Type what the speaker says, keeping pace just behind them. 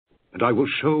And I will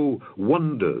show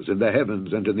wonders in the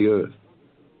heavens and in the earth,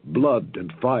 blood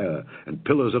and fire and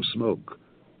pillars of smoke.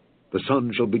 The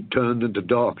sun shall be turned into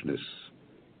darkness,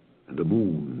 and the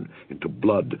moon into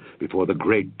blood before the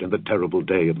great and the terrible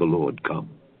day of the Lord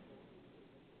come.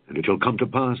 And it shall come to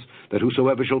pass that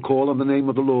whosoever shall call on the name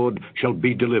of the Lord shall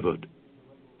be delivered.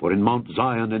 For in Mount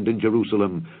Zion and in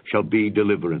Jerusalem shall be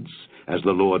deliverance, as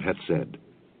the Lord hath said,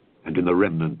 and in the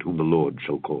remnant whom the Lord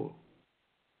shall call.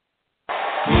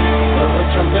 The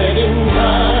trumpet in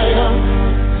Zion,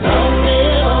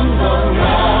 sounding on the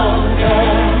mountain.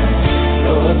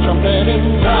 The trumpet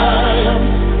in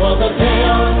Zion, for the day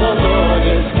of the Lord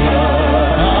is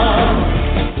come.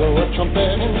 Blow a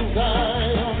trumpet in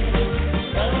Zion,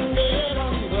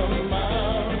 sounding on the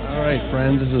mountain. All right,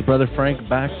 friends, this is Brother Frank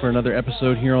back for another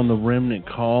episode here on the Remnant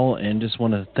Call, and just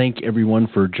want to thank everyone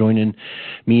for joining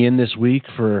me in this week.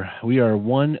 For we are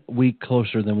 1 week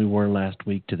closer than we were last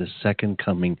week to the second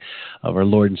coming of our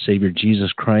Lord and Savior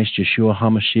Jesus Christ, Yeshua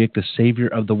HaMashiach, the Savior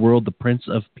of the world, the Prince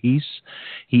of Peace.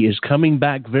 He is coming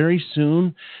back very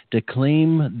soon to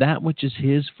claim that which is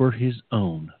His for His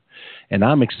own, and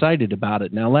I'm excited about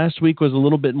it. Now, last week was a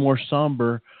little bit more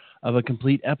somber of a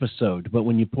complete episode, but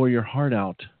when you pour your heart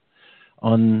out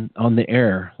on the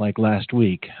air like last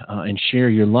week and share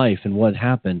your life and what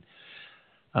happened,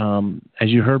 as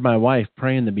you heard my wife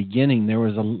pray in the beginning, there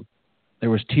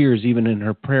was tears even in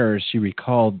her prayers. She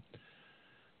recalled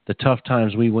the tough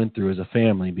times we went through as a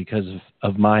family because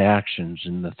of my actions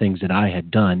and the things that I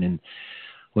had done. And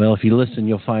well, if you listen,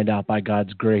 you'll find out by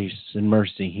God's grace and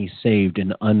mercy, He saved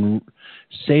an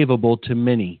unsavable to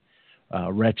many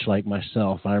wretch like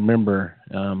myself. I remember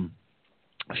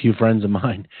a few friends of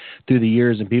mine through the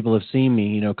years, and people have seen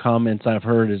me, comments I've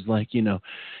heard is like,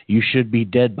 you should be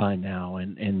dead by now.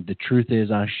 And the truth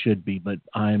is I should be, but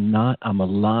I'm not. I'm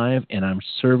alive, and I'm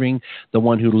serving the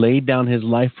one who laid down His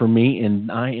life for me. And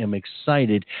I am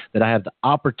excited that I have the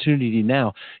opportunity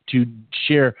now to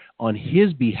share on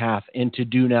His behalf and to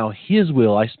do now His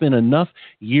will. I spent enough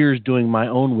years doing my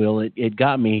own will. It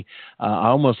got me, I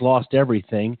almost lost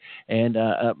everything. And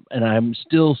I'm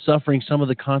still suffering some of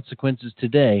the consequences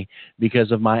today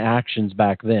because of my actions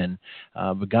back then.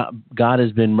 But God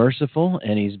has been merciful,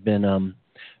 and He's been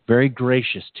very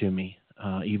gracious to me,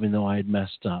 even though I had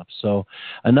messed up. So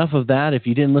enough of that. If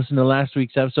you didn't listen to last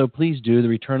week's episode, please do. The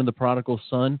Return of the Prodigal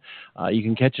Son. You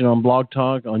can catch it on Blog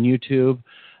Talk, on YouTube.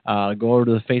 Go over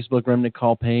to the Facebook Remnant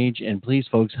Call page, and please,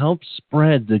 folks, help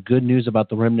spread the good news about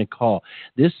the Remnant Call.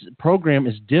 This program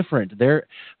is different.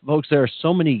 Folks, there are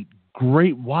so many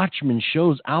great Watchman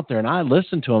shows out there, and I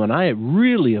listen to them, and I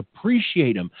really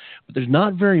appreciate them. But there's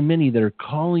not very many that are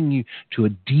calling you to a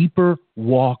deeper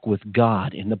walk with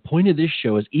God. And the point of this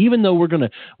show is, even though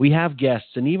we have guests,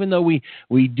 and even though we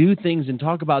do things and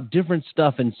talk about different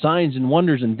stuff and signs and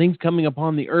wonders and things coming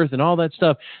upon the earth and all that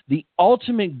stuff, the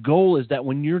ultimate goal is that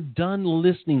when you're done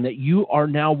listening, that you are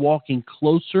now walking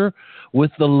closer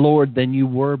with the Lord than you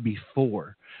were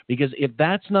before. Because if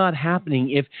that's not happening,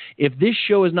 if this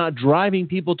show is not driving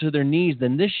people to their knees,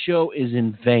 then this show is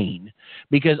in vain.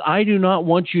 Because I do not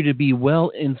want you to be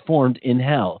well-informed in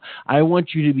hell. I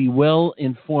want you to be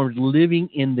well-informed living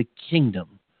in the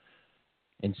kingdom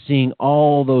and seeing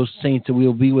all those saints that we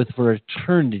will be with for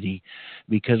eternity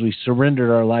because we surrendered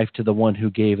our life to the one who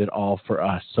gave it all for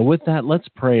us. So with that, let's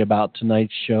pray about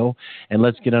tonight's show, and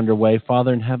let's get underway.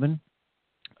 Father in heaven,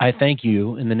 I thank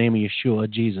you in the name of Yeshua,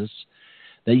 Jesus,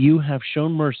 that you have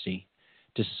shown mercy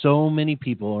to so many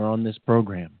people who are on this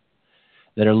program,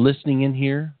 that are listening in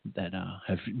here, that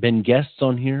have been guests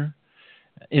on here,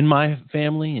 in my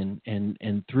family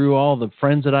and through all the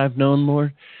friends that I've known,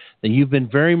 Lord, that you've been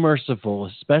very merciful,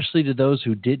 especially to those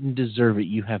who didn't deserve it.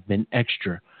 You have been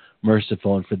extra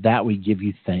merciful, and for that we give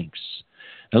you thanks.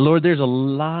 And Lord, there's a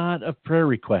lot of prayer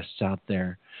requests out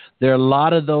there. There are a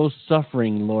lot of those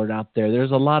suffering, Lord, out there.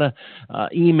 There's a lot of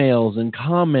emails and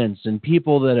comments and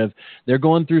people they're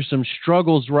going through some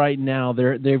struggles right now.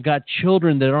 They've got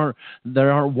children that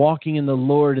aren't walking in the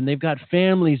Lord, and they've got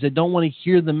families that don't want to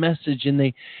hear the message, and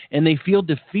they feel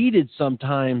defeated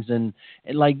sometimes, and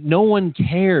like no one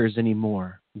cares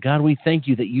anymore. God, we thank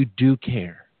you that you do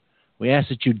care. We ask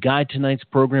that you'd guide tonight's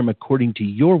program according to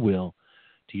your will,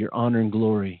 to your honor and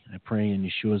glory. I pray in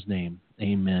Yeshua's name.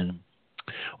 Amen.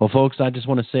 Well, folks, I just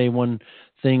want to say one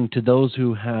thing to those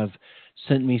who have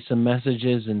sent me some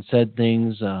messages and said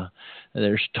things.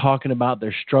 They're talking about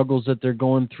their struggles that they're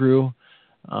going through.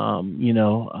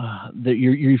 That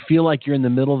you feel like you're in the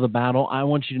middle of the battle. I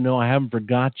want you to know I haven't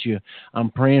forgot you. I'm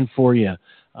praying for you.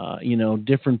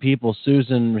 Different people,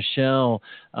 Susan, Michelle,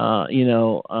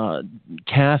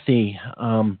 Kathy,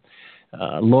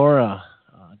 Laura,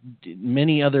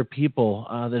 many other people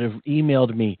that have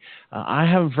emailed me. I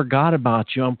haven't forgot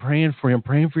about you. I'm praying for you. I'm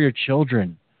praying for your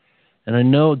children. And I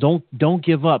know, don't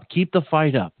give up. Keep the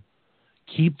fight up.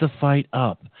 Keep the fight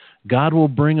up. God will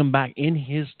bring them back in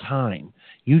His time.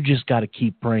 You just got to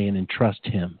keep praying and trust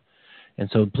Him. And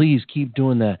so please keep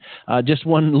doing that. Just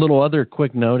one little other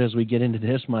quick note as we get into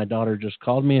this. My daughter just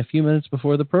called me a few minutes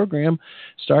before the program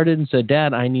started and said,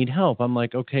 Dad, I need help. I'm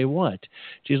like, okay, what?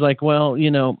 She's like, well,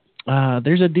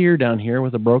 there's a deer down here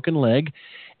with a broken leg,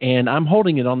 and I'm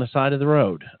holding it on the side of the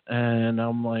road. And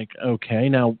I'm like, okay.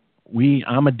 Now,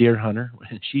 I'm a deer hunter,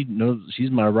 and she knows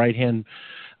she's my right-hand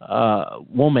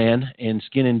woman in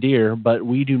skinning deer, but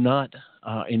we do not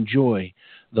enjoy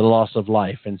the loss of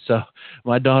life. And so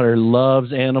my daughter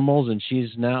loves animals, and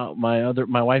she's now, my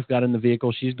wife got in the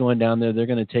vehicle. She's going down there. They're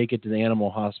going to take it to the animal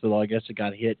hospital. I guess it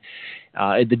got hit.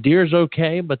 The deer's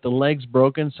okay, but the leg's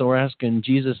broken. So we're asking in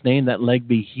Jesus' name that leg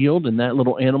be healed, and that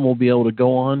little animal will be able to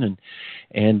go on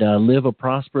and live a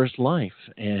prosperous life.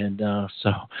 And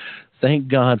so thank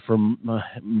God for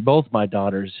both my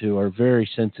daughters, who are very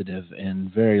sensitive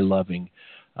and very loving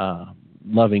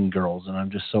girls. And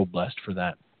I'm just so blessed for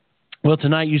that. Well,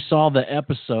 tonight you saw the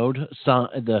episode,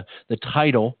 the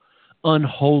title,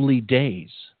 Unholy Days.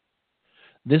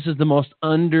 This is the most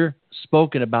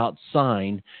underspoken about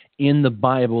sign in the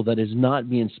Bible that is not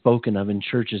being spoken of in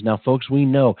churches. Now, folks, we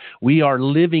know we are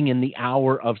living in the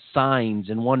hour of signs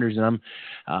and wonders, and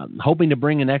I'm hoping to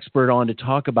bring an expert on to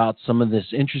talk about some of this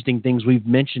interesting things we've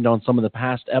mentioned on some of the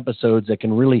past episodes that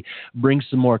can really bring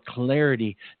some more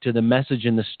clarity to the message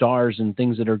in the stars and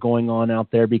things that are going on out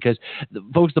there. Because,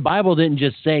 folks, the Bible didn't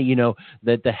just say,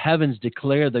 that the heavens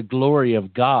declare the glory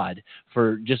of God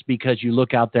for just because you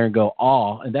look out there and go,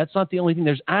 awe. And that's not the only thing.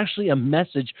 There's actually a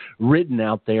message written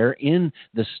out there in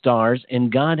the stars,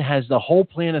 and God has the whole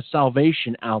plan of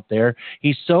salvation out there.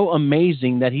 He's so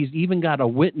amazing that He's even got a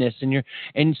witness.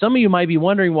 And some of you might be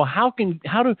wondering, well, how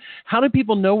do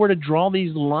people know where to draw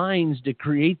these lines to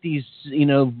create these,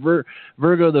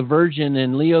 Virgo the Virgin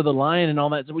and Leo the Lion and all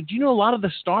that? So, do you know a lot of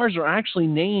the stars are actually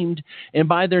named, and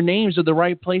by their names are the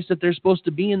right place that they're supposed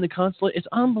to be in the constellation? It's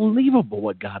unbelievable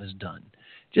what God has done.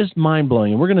 Just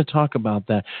mind-blowing. And we're going to talk about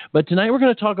that. But tonight we're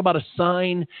going to talk about a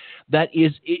sign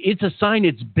it's a sign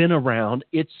that's been around.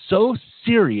 It's so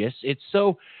serious. It's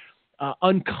so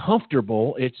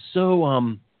uncomfortable. It's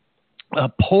so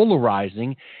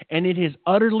polarizing. And it has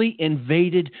utterly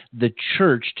invaded the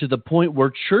church to the point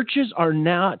where churches are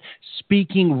not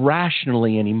speaking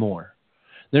rationally anymore.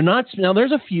 They're not. Now,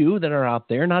 there's a few that are out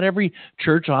there. Not every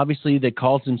church, obviously, that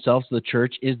calls themselves the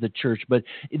church is the church. But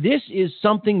this is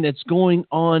something that's going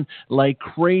on like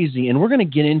crazy. And we're going to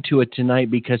get into it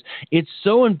tonight because it's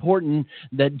so important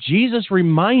that Jesus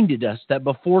reminded us that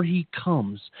before He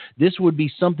comes, this would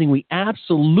be something we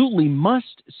absolutely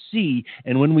must see.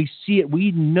 And when we see it,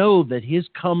 we know that His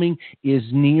coming is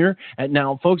near. And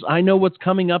now, folks, I know what's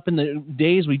coming up in the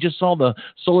days. We just saw the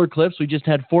solar eclipse. We just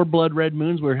had 4 blood red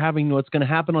moons. We're having what's going to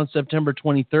happen on September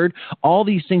 23rd. All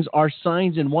these things are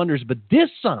signs and wonders, but this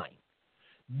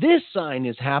sign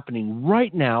is happening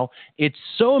right now. It's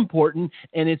so important,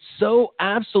 and it's so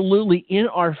absolutely in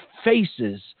our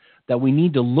faces that we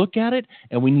need to look at it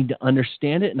and we need to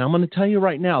understand it. And I'm going to tell you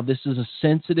right now, this is a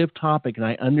sensitive topic, and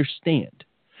I understand.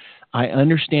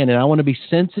 And I want to be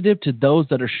sensitive to those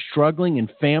that are struggling in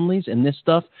families, and this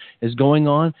stuff is going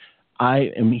on.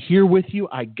 I am here with you.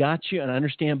 I got you, and I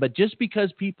understand. But just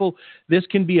because this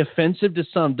can be offensive to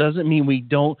some doesn't mean we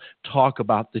don't talk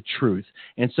about the truth.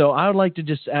 And so I would like to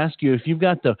just ask you, if you've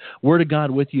got the Word of God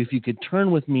with you, if you could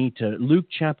turn with me to Luke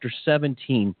chapter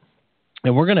 17.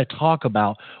 And we're going to talk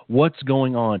about what's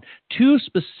going on. 2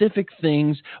 specific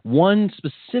things. One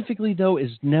specifically, though, is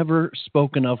never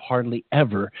spoken of hardly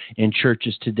ever in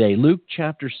churches today. Luke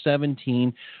chapter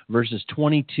 17, verses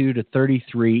 22 to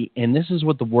 33. And this is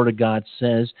what the Word of God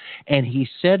says. And He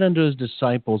said unto His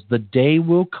disciples, the day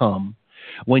will come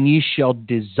when ye shall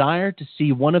desire to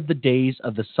see one of the days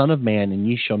of the Son of Man, and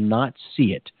ye shall not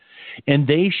see it. And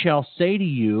they shall say to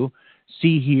you,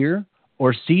 see here,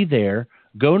 or see there,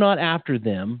 go not after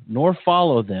them, nor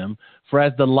follow them. For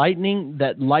as the lightning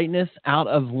that lighteneth out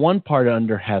of one part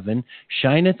under heaven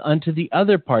shineth unto the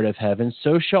other part of heaven,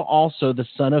 so shall also the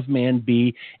Son of Man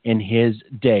be in His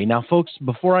day. Now, folks,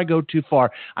 before I go too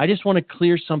far, I just want to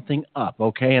clear something up,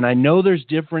 okay? And I know there's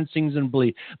different things in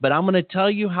belief, but I'm going to tell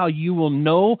you how you will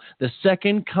know the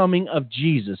second coming of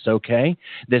Jesus, okay?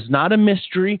 That's not a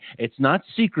mystery. It's not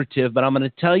secretive, but I'm going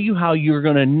to tell you how you're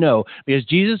going to know. Because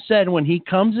Jesus said when He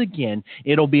comes again,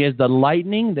 it'll be as the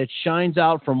lightning that shines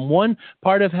out from one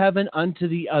part of heaven unto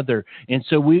the other. And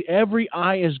so every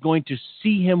eye is going to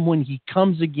see him when he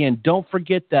comes again. Don't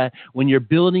forget that when you're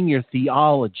building your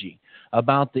theology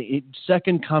about the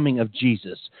second coming of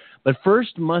Jesus. But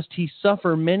first must he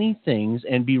suffer many things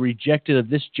and be rejected of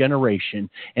this generation.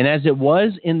 And as it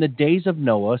was in the days of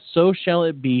Noah, so shall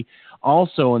it be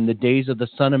also in the days of the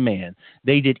Son of Man.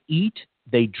 They did eat,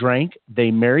 they drank,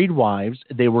 they married wives,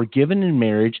 they were given in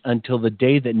marriage until the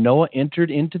day that Noah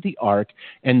entered into the ark,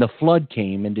 and the flood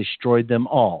came and destroyed them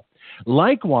all.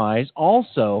 Likewise,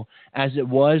 also, as it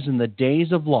was in the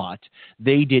days of Lot,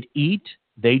 they did eat,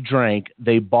 they drank,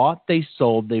 they bought, they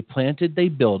sold, they planted, they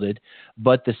builded.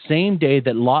 But the same day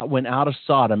that Lot went out of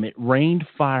Sodom, it rained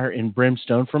fire and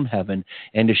brimstone from heaven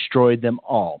and destroyed them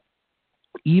all.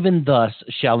 Even thus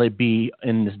shall it be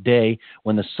in this day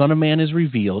when the Son of Man is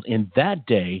revealed. In that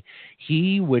day,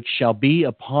 he which shall be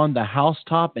upon the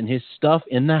housetop and his stuff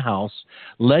in the house,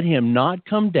 let him not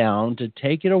come down to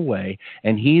take it away.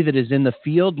 And he that is in the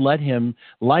field, let him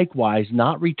likewise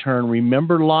not return.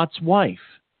 Remember Lot's wife.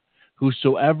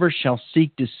 Whosoever shall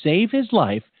seek to save his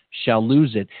life shall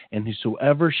lose it, and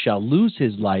whosoever shall lose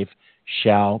his life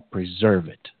shall preserve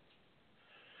it.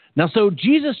 Now, so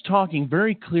Jesus talking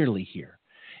very clearly here.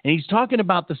 And he's talking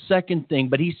about the second thing,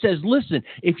 but he says, listen,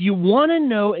 if you want to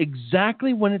know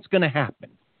exactly when it's going to happen,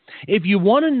 if you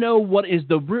want to know what is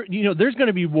there's going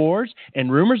to be wars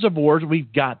and rumors of wars,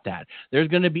 we've got that. There's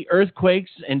going to be earthquakes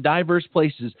in diverse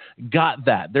places, got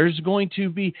that. There's going to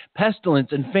be pestilence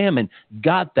and famine,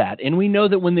 got that. And we know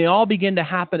that when they all begin to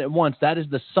happen at once, that is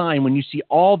the sign when you see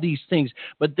all these things.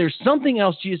 But there's something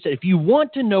else Jesus said. If you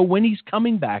want to know when he's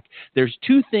coming back, there's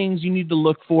two things you need to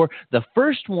look for. The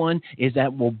first one is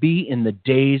that will be in the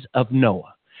days of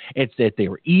Noah. It's that they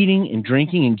were eating and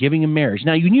drinking and giving in marriage.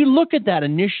 Now, when you look at that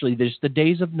initially, there's the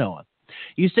days of Noah.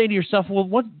 You say to yourself, well,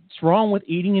 what's wrong with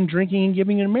eating and drinking and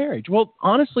giving in marriage? Well,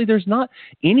 honestly, there's not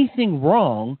anything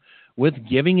wrong with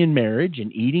giving in marriage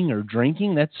and eating or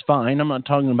drinking. That's fine. I'm not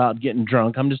talking about getting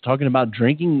drunk. I'm just talking about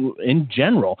drinking in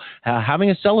general, having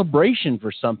a celebration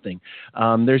for something.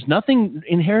 There's nothing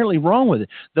inherently wrong with it.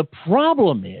 The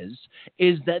problem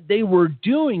is that they were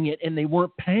doing it and they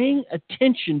weren't paying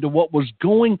attention to what was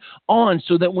going on,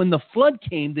 so that when the flood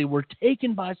came, they were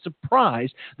taken by surprise.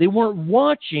 They weren't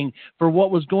watching for what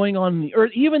was going on in the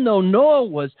earth. Even though Noah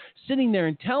was sitting there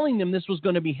and telling them this was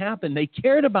going to be happening, they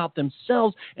cared about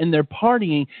themselves and their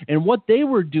partying and what they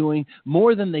were doing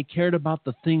more than they cared about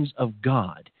the things of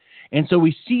God. And so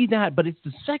we see that, but it's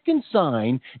the second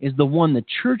sign is the one that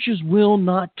churches will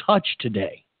not touch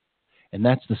today, and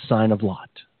that's the sign of Lot.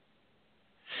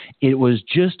 It was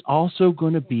just also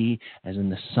going to be as in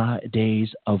the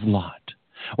days of Lot.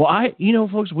 Well,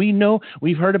 folks, we know,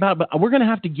 we've heard about it, but we're going to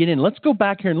have to get in. Let's go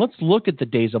back here and let's look at the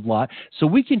days of Lot so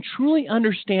we can truly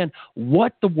understand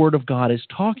what the Word of God is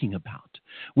talking about.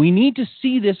 We need to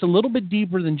see this a little bit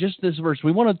deeper than just this verse.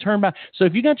 We want to turn back. So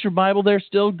if you got your Bible there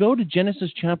still, go to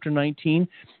Genesis chapter 19.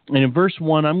 And in verse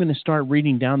 1, I'm going to start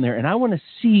reading down there. And I want to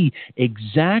see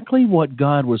exactly what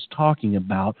God was talking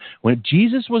about when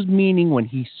Jesus was meaning when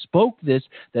he spoke this,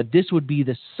 that this would be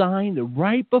the sign that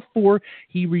right before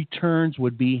he returns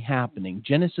would be happening.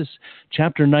 Genesis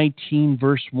chapter 19,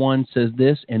 verse 1 says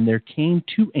this, and there came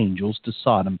two angels to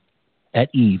Sodom at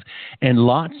eve, and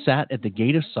Lot sat at the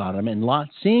gate of Sodom, and Lot,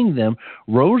 seeing them,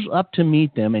 rose up to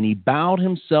meet them, and he bowed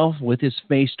himself with his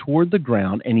face toward the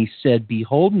ground, and he said,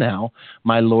 Behold now,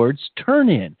 my lords, turn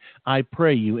in, I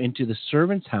pray you, into the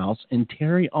servant's house, and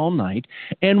tarry all night,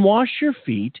 and wash your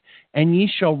feet, and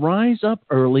ye shall rise up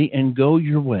early, and go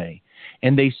your way.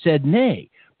 And they said, Nay,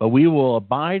 but we will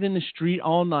abide in the street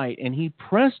all night. And he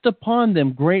pressed upon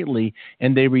them greatly,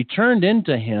 and they returned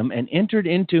into him and entered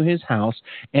into his house,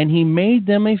 and he made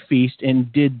them a feast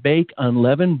and did bake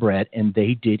unleavened bread, and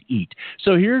they did eat.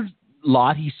 So here's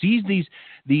Lot. He sees these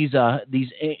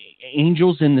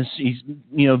angels in this,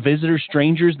 visitors,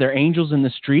 strangers. They're angels in the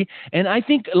street, and I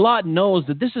think Lot knows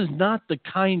that this is not the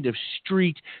kind of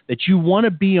street that you want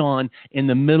to be on in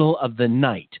the middle of the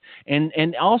night.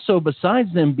 And also,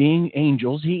 besides them being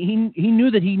angels, he knew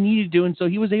that he needed to, and so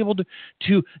he was able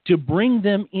to bring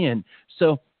them in.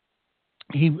 So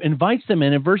he invites them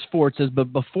in verse 4, it says,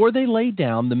 But before they lay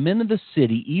down, the men of the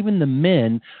city, even the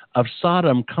men of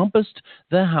Sodom, compassed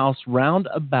the house round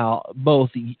about, both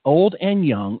old and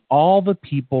young, all the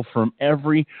people from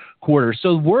every quarter.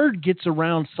 So word gets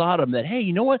around Sodom that, hey,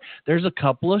 you know what? There's a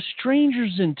couple of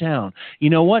strangers in town. You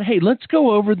know what? Hey, let's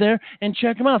go over there and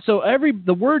check them out. So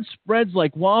the word spreads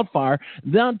like wildfire.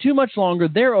 Not too much longer,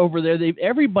 they're over there.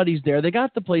 Everybody's there. They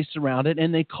got the place surrounded,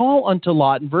 and they call unto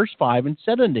Lot in verse 5 and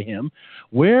said unto him,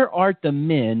 Where art the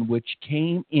men which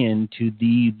came in to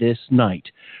thee this night?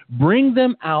 Bring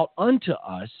them out unto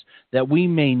us, that we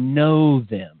may know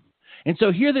them. And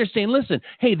so here they're saying, listen,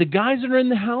 hey, the guys that are in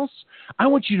the house, I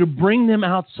want you to bring them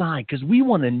outside because we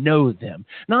want to know them.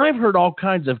 Now, I've heard all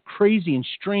kinds of crazy and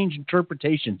strange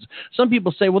interpretations. Some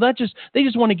people say, well, they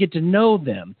just want to get to know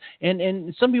them.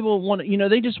 And some people want to,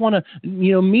 they just want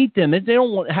to, meet them. They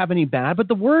don't want to have any bad. But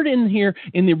the word in here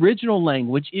in the original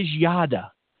language is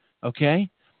yada, okay?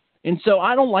 And so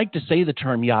I don't like to say the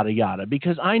term yada yada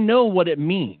because I know what it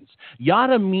means.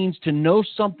 Yada means to know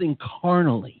something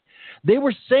carnally. They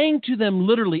were saying to them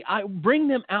literally, I bring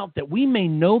them out that we may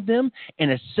know them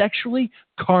in a sexually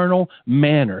carnal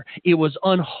manner. It was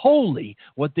unholy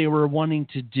what they were wanting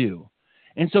to do.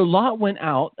 And so Lot went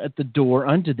out at the door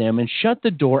unto them and shut the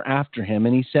door after him.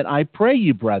 And he said, I pray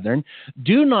you, brethren,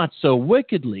 do not so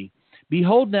wickedly.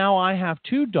 Behold, now I have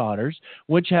 2 daughters,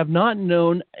 which have not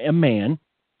known a man.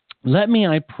 Let me,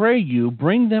 I pray you,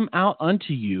 bring them out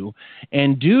unto you,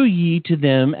 and do ye to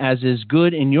them as is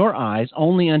good in your eyes.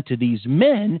 Only unto these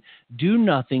men do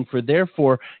nothing, for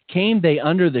therefore came they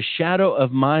under the shadow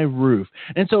of my roof.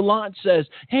 And so Lot says,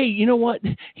 hey, you know what?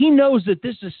 He knows that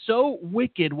this is so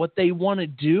wicked what they want to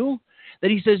do, that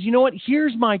he says, you know what?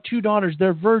 Here's my 2 daughters.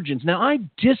 They're virgins. Now, I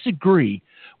disagree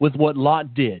with what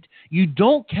Lot did. You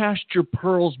don't cast your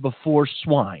pearls before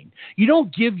swine. You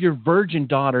don't give your virgin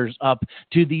daughters up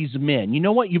to these men. You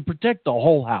know what? You protect the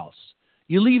whole house.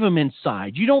 You leave them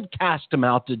inside. You don't cast them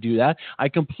out to do that. I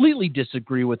completely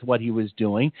disagree with what he was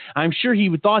doing. I'm sure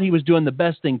he thought he was doing the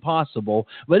best thing possible,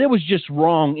 but it was just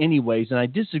wrong anyways, and I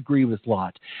disagree with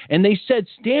Lot. And they said,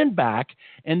 stand back,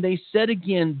 and they said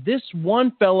again, this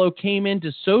one fellow came in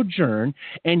to sojourn,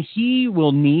 and he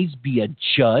will needs be a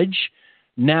judge.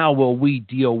 Now will we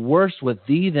deal worse with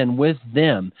thee than with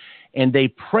them. And they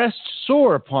pressed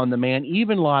sore upon the man,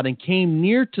 even Lot, and came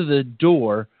near to the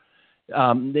door.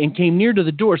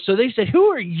 So they said, who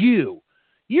are you?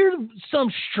 You're some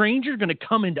stranger going to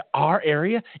come into our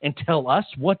area and tell us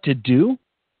what to do?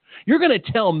 You're going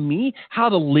to tell me how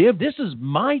to live? This is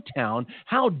my town.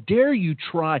 How dare you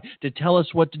try to tell us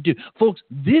what to do? Folks,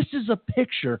 this is a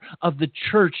picture of the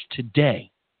church today.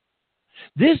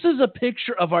 This is a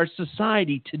picture of our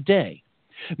society today.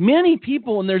 Many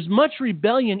people, and there's much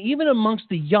rebellion even amongst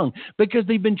the young, because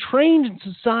they've been trained in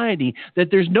society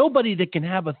that there's nobody that can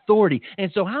have authority.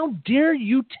 And so how dare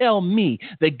you tell me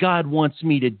that God wants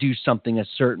me to do something a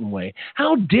certain way?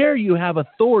 How dare you have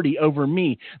authority over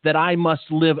me that I must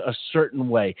live a certain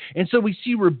way? And so we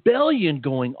see rebellion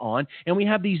going on, and we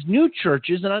have these new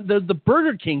churches, and the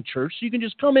Burger King church, so you can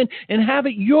just come in and have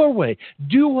it your way.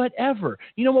 Do whatever.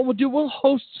 You know what we'll do? We'll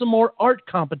host some more art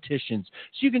competitions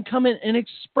so you can come in and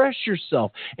express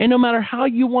yourself, and no matter how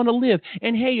you want to live.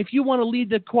 And hey, if you want to lead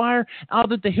the choir out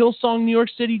at the Hillsong New York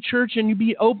City Church and you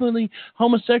be openly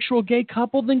homosexual gay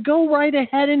couple, then go right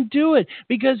ahead and do it,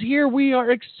 because here we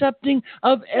are accepting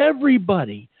of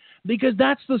everybody, because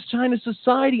that's the sign of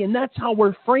society, and that's how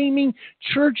we're framing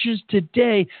churches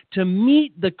today, to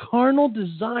meet the carnal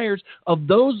desires of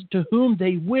those to whom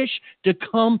they wish to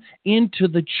come into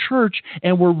the church.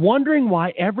 And we're wondering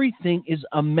why everything is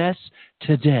a mess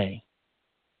today.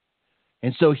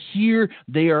 And so here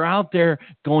they are out there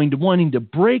wanting to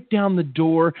break down the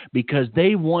door, because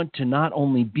they want to not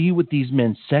only be with these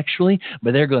men sexually,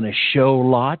 but they're going to show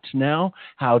Lot now,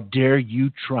 how dare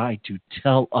you try to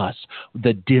tell us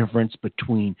the difference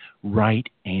between right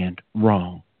and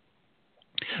wrong.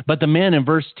 But the men in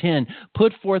verse 10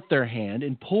 put forth their hand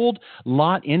and pulled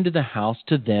Lot into the house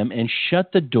to them and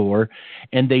shut the door.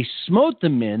 And they smote the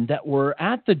men that were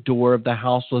at the door of the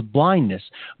house with blindness,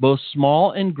 both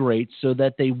small and great, so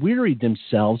that they wearied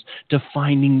themselves to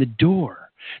finding the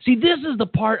door. See, this is the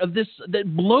part of this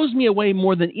that blows me away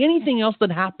more than anything else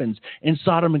that happens in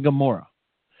Sodom and Gomorrah.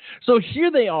 So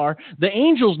here they are. The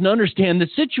angels understand the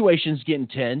situation's getting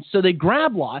tense, so they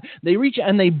grab Lot, they reach out,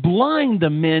 and they blind the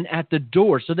men at the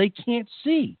door so they can't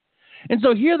see. And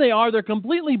so here they are. They're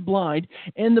completely blind,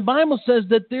 and the Bible says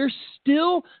that they're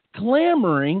still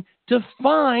clamoring to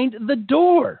find the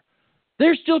door.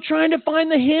 They're still trying to find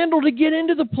the handle to get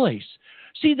into the place.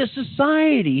 See, the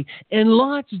society in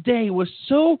Lot's day was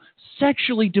so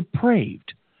sexually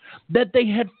depraved that they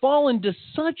had fallen to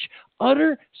such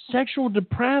utter sexual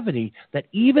depravity that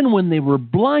even when they were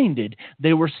blinded,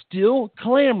 they were still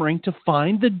clamoring to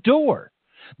find the door.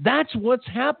 That's what's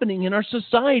happening in our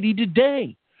society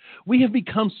today. We have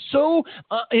become so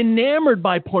enamored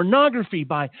by pornography,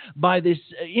 by this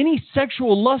any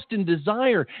sexual lust and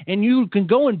desire, and you can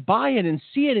go and buy it and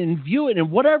see it and view it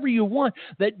and whatever you want,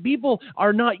 that people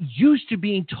are not used to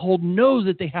being told no,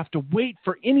 that they have to wait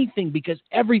for anything because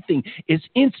everything is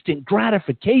instant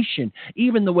gratification.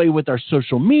 Even the way with our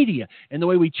social media and the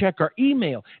way we check our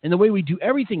email and the way we do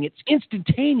everything, it's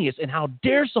instantaneous. And how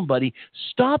dare somebody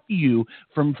stop you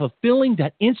from fulfilling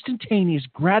that instantaneous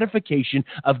gratification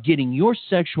of getting your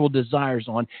sexual desires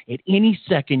on at any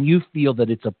second you feel that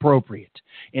it's appropriate.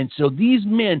 And so these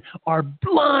men are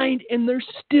blind, and they're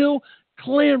still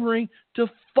clamoring to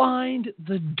find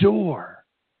the door.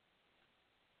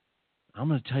 I'm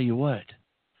going to tell you what,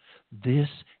 this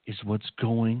is what's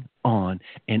going on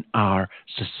in our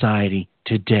society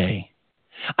today.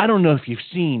 I don't know if you've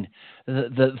seen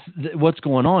what's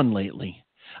going on lately.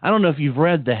 I don't know if you've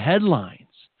read the headlines.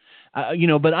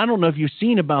 But I don't know if you've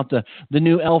seen about the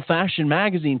new Elle Fashion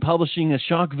magazine publishing a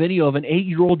shock video of an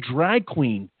 8-year-old drag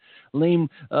queen named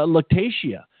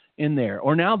Lactatia in there.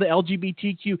 Or now the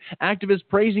LGBTQ activists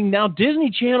praising now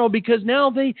Disney Channel because now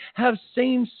they have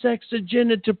same-sex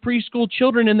agenda to preschool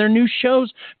children in their new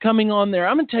shows coming on there.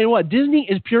 I'm going to tell you what, Disney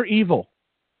is pure evil.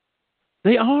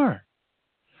 They are.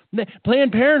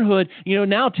 Planned Parenthood,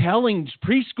 now telling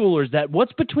preschoolers that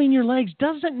what's between your legs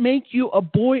doesn't make you a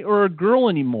boy or a girl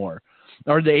anymore.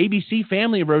 Or the ABC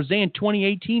Family of Roseanne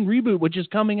 2018 reboot, which is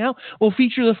coming out, will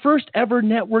feature the first ever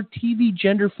network TV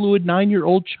gender-fluid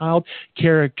 9-year-old child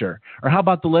character. Or how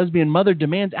about the lesbian mother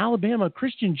demands Alabama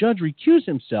Christian judge recuse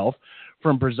himself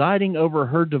from presiding over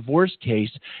her divorce case,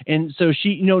 and so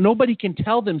she, nobody can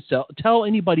tell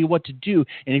anybody what to do.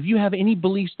 And if you have any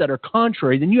beliefs that are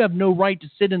contrary, then you have no right to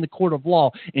sit in the court of law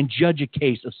and judge a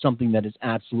case of something that is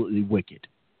absolutely wicked.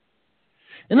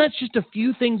 And that's just a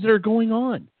few things that are going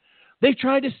on. They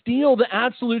tried to steal the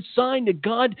absolute sign that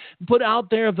God put out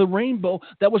there of the rainbow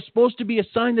that was supposed to be a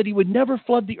sign that he would never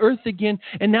flood the earth again.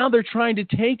 And now they're trying to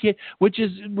take it, which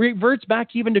reverts back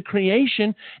even to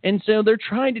creation. And so they're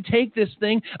trying to take this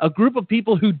thing, a group of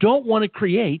people who don't want to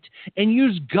create, and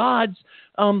use God's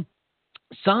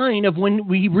sign of when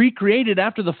we recreated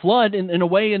after the flood in a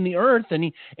way in the earth,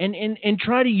 and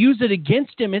try to use it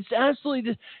against him. It's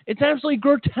absolutely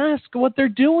grotesque what they're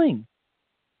doing.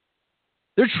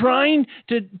 They're trying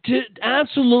to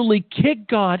absolutely kick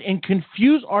God and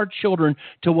confuse our children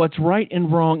to what's right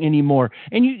and wrong anymore.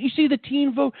 And you see the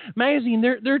Teen Vogue magazine,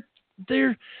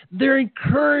 they're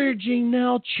encouraging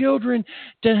now children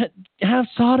to have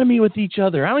sodomy with each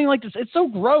other. I don't even like this. It's so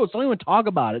gross. I don't even talk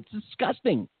about it. It's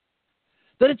disgusting.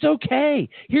 That it's okay.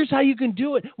 Here's how you can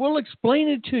do it. We'll explain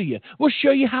it to you. We'll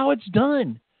show you how it's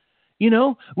done.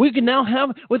 We can now have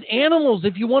with animals,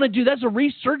 if you want to do, that's a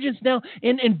resurgence now,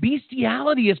 and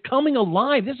bestiality is coming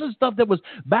alive. This is stuff that was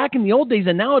back in the old days,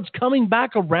 and now it's coming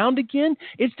back around again.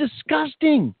 It's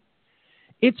disgusting.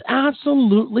 It's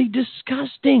absolutely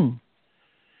disgusting.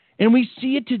 And we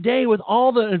see it today with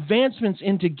all the advancements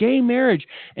into gay marriage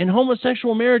and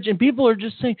homosexual marriage, and people are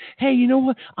just saying, hey, you know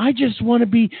what? I just want to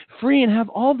be free and have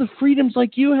all the freedoms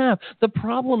like you have. The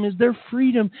problem is their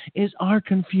freedom is our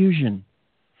confusion.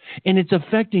 And it's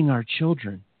affecting our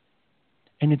children.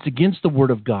 And it's against the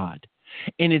Word of God.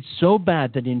 And it's so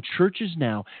bad that in churches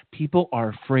now, people are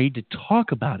afraid to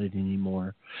talk about it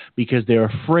anymore because they're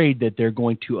afraid that they're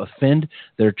going to offend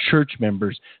their church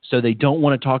members. So they don't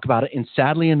want to talk about it. And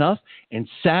sadly enough,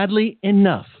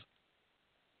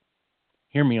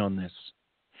 hear me on this.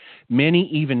 Many,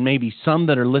 even maybe some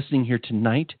that are listening here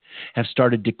tonight, have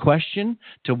started to question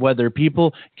to whether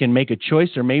people can make a choice,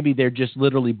 or maybe they're just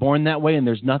literally born that way and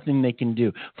there's nothing they can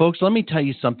do. Folks, let me tell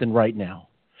you something right now.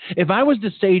 If I was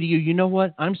to say to you, you know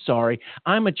what, I'm sorry,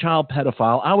 I'm a child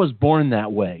pedophile, I was born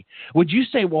that way, would you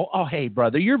say, well, oh, hey,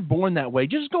 brother, you're born that way,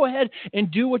 just go ahead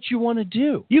and do what you want to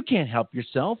do. You can't help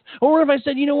yourself. Or if I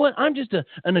said, you know what, I'm just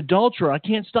an adulterer, I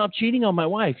can't stop cheating on my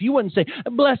wife, you wouldn't say,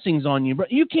 blessings on you,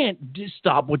 but you can't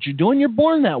stop what you're doing, you're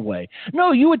born that way.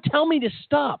 No, you would tell me to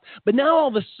stop. But now all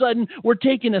of a sudden, we're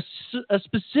taking a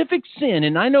specific sin,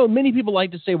 and I know many people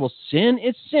like to say, well, sin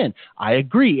is sin. I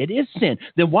agree, it is sin.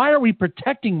 Then why are we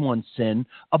protecting one sin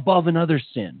above another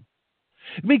sin?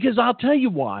 Because I'll tell you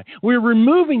why. We're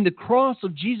removing the cross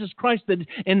of Jesus Christ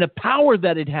and the power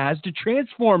that it has to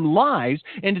transform lives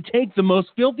and to take the most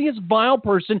filthiest, vile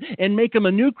person and make them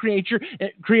a new creation.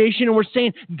 And we're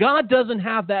saying God doesn't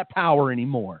have that power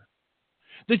anymore.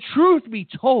 The truth be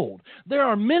told, there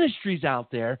are ministries out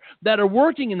there that are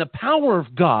working in the power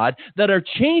of God that are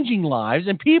changing lives,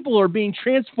 and people are being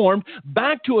transformed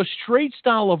back to a straight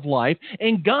style of life,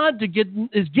 and God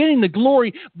is getting the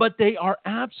glory, but they are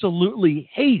absolutely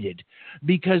hated.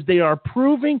 because they are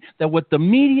proving that what the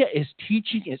media is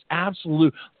teaching is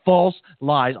absolute false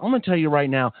lies. I'm going to tell you right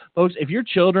now, folks, if your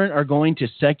children are going to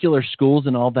secular schools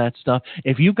and all that stuff,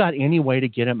 if you've got any way to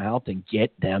get them out, then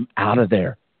get them out of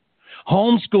there.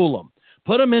 Homeschool them.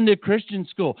 Put them into Christian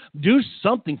school. Do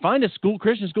something. Find a school,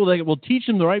 Christian school that will teach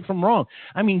them the right from wrong.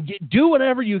 I mean, do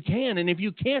whatever you can. And if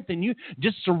you can't, then you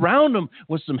just surround them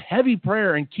with some heavy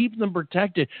prayer and keep them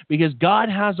protected, because God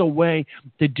has a way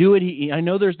to do it. I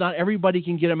know there's not everybody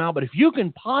can get them out, but if you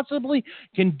can possibly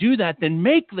can do that, then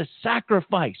make the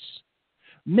sacrifice.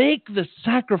 Make the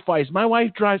sacrifice. My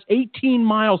wife drives 18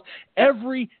 miles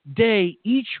every day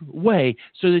each way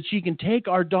so that she can take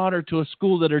our daughter to a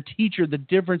school that will teach her the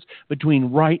difference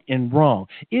between right and wrong.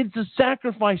 It's a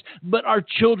sacrifice, but our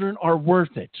children are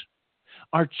worth it.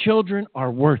 Our children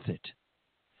are worth it.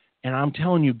 And I'm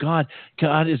telling you, God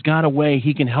has got a way.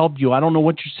 He can help you. I don't know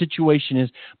what your situation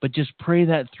is, but just pray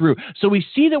that through. So we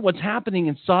see that what's happening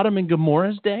in Sodom and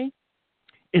Gomorrah's day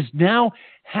is now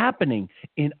happening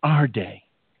in our day.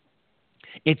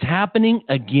 It's happening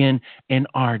again in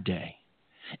our day.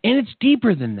 And it's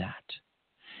deeper than that.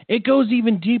 It goes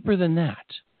even deeper than that.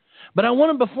 But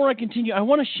before I continue, I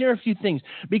want to share a few things,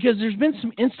 because there's been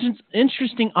some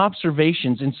interesting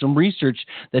observations and some research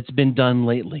that's been done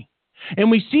lately.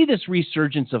 And we see this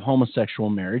resurgence of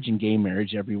homosexual marriage and gay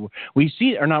marriage everywhere. We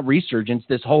see, or not resurgence,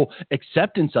 this whole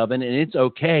acceptance of it, and it's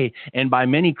okay. And by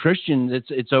many Christians,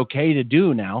 it's okay to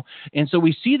do now. And so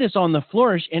we see this on the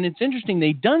flourish, and it's interesting.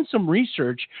 They've done some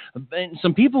research, and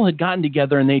some people had gotten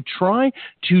together, and they try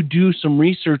to do some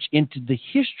research into the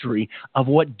history of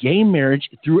what gay marriage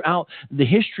throughout the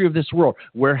history of this world.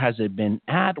 Where has it been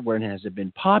at? Where has it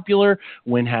been popular?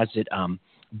 When has it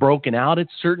broken out at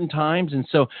certain times? And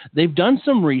so they've done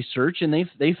some research, and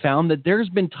they found that there's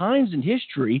been times in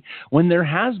history when there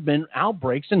has been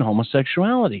outbreaks in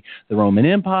homosexuality. The Roman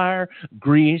Empire,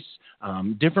 Greece,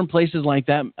 different places like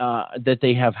that, that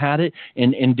they have had it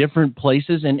in different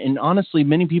places. And honestly,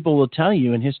 many people will tell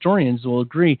you, and historians will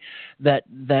agree, that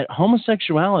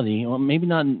homosexuality, well, maybe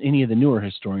not any of the newer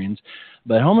historians,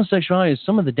 but homosexuality is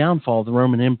some of the downfall of the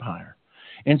Roman Empire.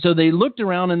 And so they looked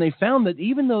around, and they found that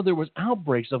even though there was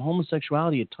outbreaks of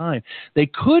homosexuality at times, they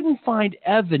couldn't find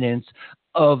evidence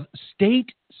of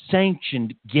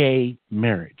state-sanctioned gay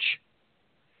marriage.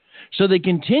 So they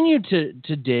continued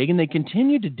to dig, and they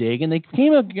continued to dig, and they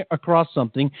came across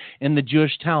something in the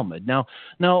Jewish Talmud. Now,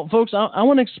 folks, I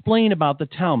want to explain about the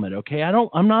Talmud. Okay,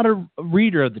 I'm not a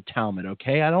reader of the Talmud.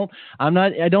 Okay, I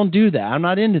don't do that. I'm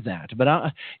not into that.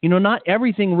 But not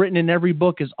everything written in every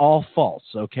book is all false.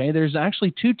 Okay, there's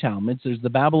actually two Talmuds. There's the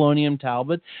Babylonian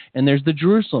Talmud, and there's the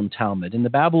Jerusalem Talmud. And the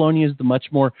Babylonian is the much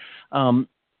more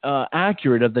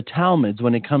accurate of the Talmuds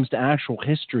when it comes to actual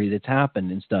history that's happened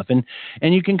and stuff. And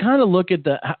you can kind of look at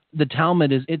the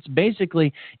Talmud as it's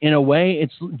basically, in a way,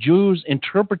 it's Jews'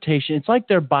 interpretation. It's like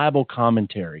their Bible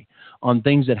commentary on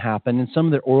things that happen and some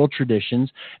of their oral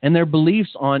traditions and their beliefs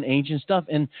on ancient stuff.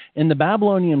 And in the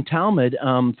Babylonian Talmud,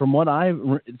 from what I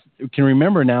can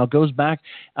remember now, goes back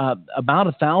about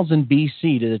 1000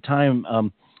 BC to the time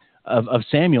of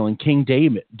Samuel and King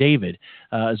David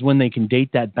is when they can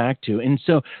date that back to. And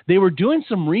so they were doing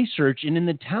some research, and in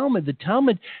the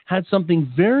Talmud had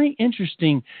something very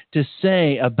interesting to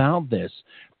say about this.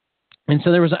 And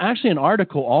so there was actually an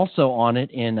article also on it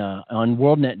on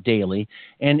WorldNet Daily,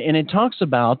 and it talks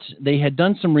about they had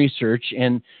done some research,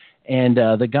 and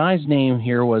the guy's name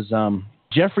here was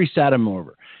Jeffrey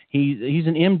Sadamover. He's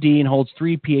an MD and holds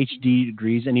 3 PhD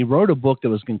degrees, and he wrote a book that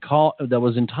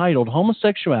was entitled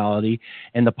Homosexuality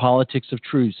and the Politics of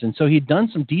Truth. And so he'd done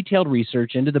some detailed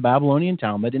research into the Babylonian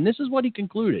Talmud, and this is what he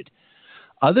concluded.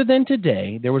 Other than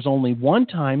today, there was only one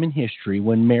time in history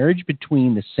when marriage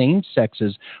between the same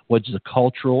sexes was the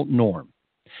cultural norm.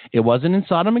 It wasn't in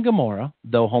Sodom and Gomorrah,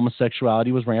 though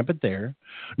homosexuality was rampant there,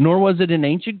 nor was it in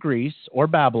ancient Greece or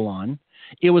Babylon.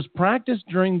 It was practiced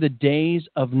during the days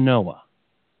of Noah.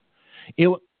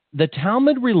 The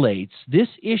Talmud relates this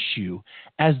issue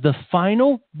as the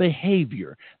final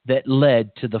behavior that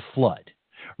led to the flood.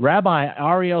 Rabbi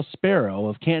Ariel Sparrow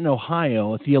of Canton,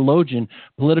 Ohio, a theologian,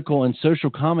 political and social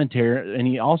commentator, and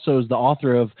he also is the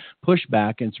author of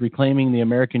Pushback, and it's Reclaiming the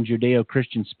American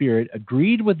Judeo-Christian Spirit,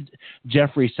 agreed with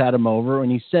Jeffrey Sadamover,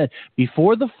 and he said,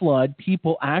 before the flood,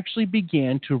 people actually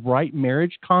began to write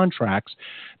marriage contracts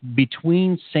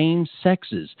between same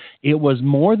sexes. It was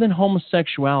more than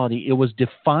homosexuality. It was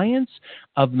defiance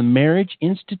of the marriage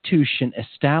institution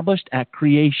established at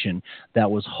creation that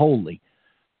was holy.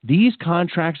 These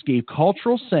contracts gave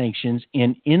cultural sanctions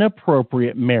in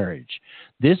inappropriate marriage.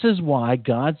 This is why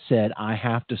God said, I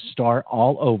have to start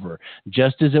all over.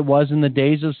 Just as it was in the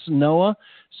days of Noah,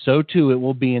 so too it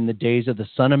will be in the days of the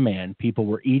Son of Man. People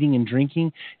were eating and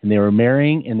drinking, and they were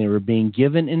marrying, and they were being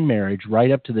given in marriage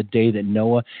right up to the day that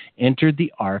Noah entered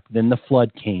the ark. Then the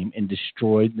flood came and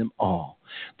destroyed them all.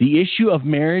 The issue of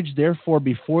marriage, therefore,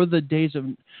 before the days of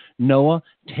Noah,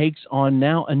 takes on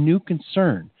now a new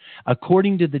concern.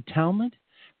 According to the Talmud,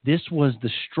 this was the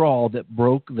straw that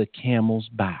broke the camel's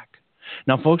back.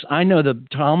 Now, folks, I know the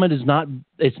Talmud is not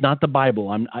the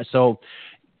Bible, so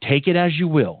take it as you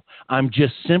will. I'm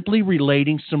just simply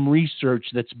relating some research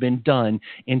that's been done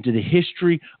into the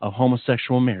history of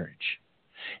homosexual marriage.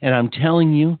 And I'm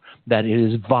telling you that it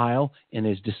is vile and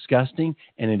is disgusting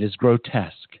and it is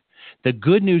grotesque. The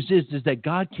good news is that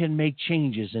God can make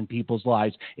changes in people's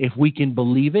lives if we can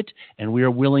believe it and we are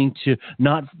willing to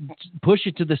not push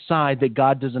it to the side that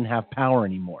God doesn't have power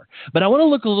anymore. But I want to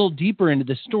look a little deeper into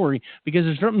this story because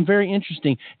there's something very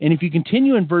interesting. And if you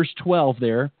continue in verse 12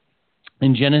 there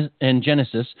in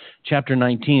Genesis chapter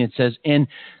 19, it says, And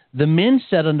the men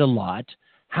said unto Lot,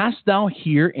 Hast thou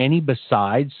here any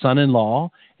besides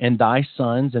son-in-law and thy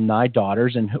sons and thy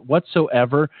daughters and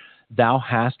whatsoever thou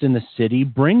hast in the city,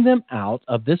 bring them out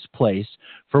of this place,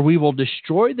 for we will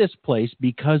destroy this place,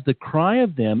 because the cry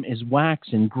of them is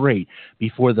waxen great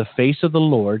before the face of the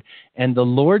Lord, and the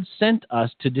Lord sent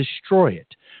us to destroy it.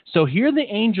 So here the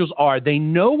angels are. They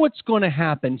know what's going to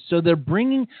happen, so they're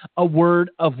bringing a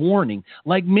word of warning,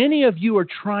 like many of you are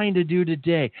trying to do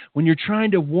today when you're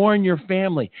trying to warn your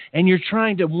family, and you're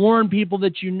trying to warn people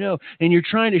that you know, and you're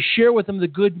trying to share with them the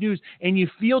good news, and you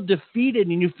feel defeated,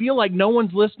 and you feel like no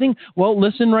one's listening. Well,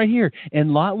 listen right here.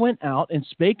 And Lot went out and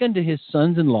spake unto his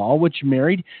sons-in-law, which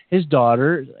married his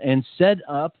daughter, and said,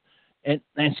 Up,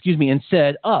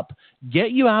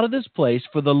 get you out of this place,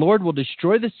 for the Lord will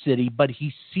destroy the city. But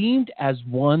he seemed as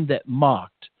one that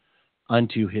mocked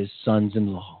unto his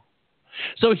sons-in-law.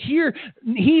 So here,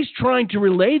 he's trying to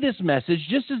relay this message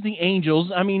just as the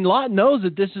angels. I mean, Lot knows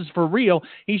that this is for real.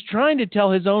 He's trying to tell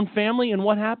his own family, and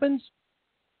what happens?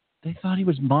 They thought he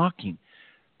was mocking.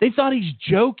 They thought he's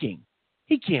joking.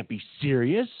 He can't be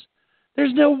serious.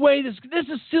 There's no way this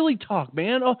is silly talk,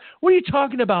 man. Oh, what are you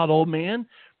talking about, old man?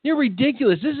 You're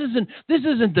ridiculous. This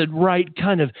isn't the right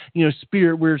kind of,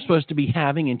 spirit we're supposed to be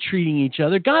having and treating each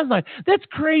other. God's like, that's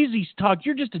crazy talk.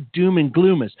 You're just a doom and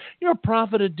gloomist. You're a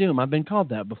prophet of doom. I've been called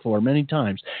that before many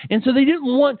times. And so they didn't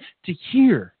want to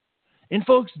hear. And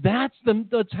folks, that's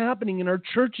happening in our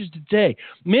churches today.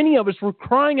 Many of us were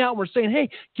crying out. We're saying, hey,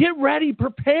 get ready,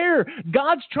 prepare.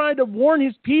 God's trying to warn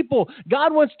his people.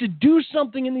 God wants to do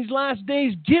something in these last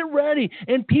days. Get ready.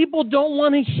 And people don't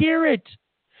want to hear it.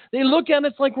 They look at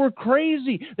us like we're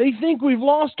crazy. They think we've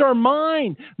lost our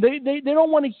mind. They don't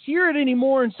want to hear it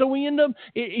anymore, and so we end up.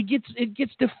 It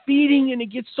gets defeating, and it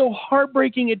gets so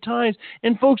heartbreaking at times.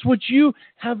 And folks, what you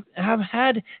have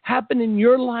had happen in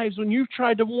your lives when you've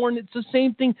tried to warn, it's the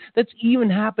same thing that's even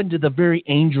happened to the very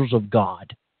angels of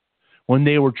God when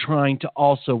they were trying to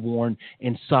also warn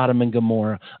in Sodom and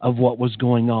Gomorrah of what was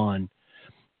going on.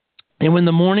 And when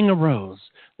the morning arose,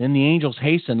 then the angels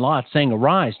hastened Lot, saying,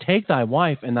 Arise, take thy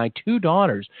wife and thy 2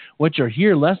 daughters, which are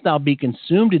here, lest thou be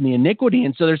consumed in the iniquity.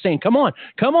 And so they're saying, come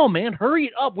on, man, hurry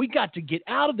it up. We got to get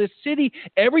out of this city.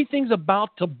 Everything's about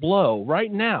to blow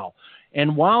right now.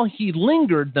 And while he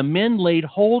lingered, the men laid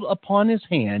hold upon his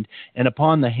hand, and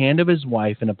upon the hand of his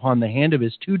wife, and upon the hand of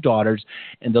his 2 daughters,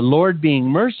 and the Lord being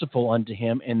merciful unto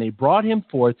him, and they brought him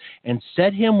forth and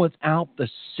set him without the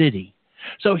city.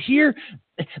 So here,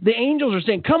 the angels are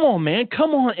saying, come on, man,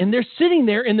 come on. And they're sitting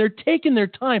there and they're taking their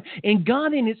time. And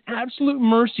God, in his absolute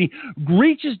mercy,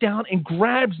 reaches down and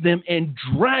grabs them and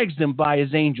drags them by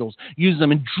his angels, uses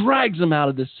them and drags them out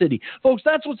of the city. Folks,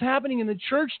 that's what's happening in the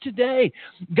church today.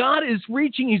 God is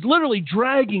reaching, he's literally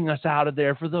dragging us out of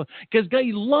there because God,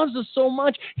 he loves us so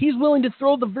much. He's willing to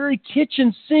throw the very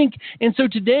kitchen sink. And so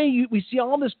today we see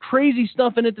all this crazy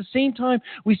stuff. And at the same time,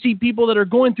 we see people that are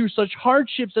going through such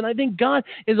hardships. And I think God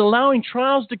is allowing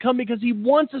trials to come because he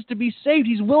wants us to be saved.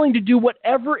 He's willing to do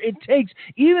whatever it takes.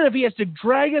 Even if he has to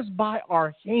drag us by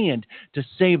our hand to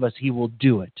save us, he will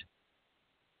do it.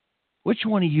 Which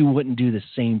one of you wouldn't do the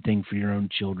same thing for your own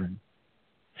children?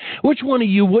 Which one of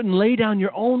you wouldn't lay down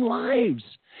your own lives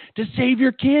to save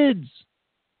your kids?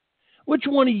 Which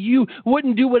one of you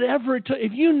wouldn't do whatever it took?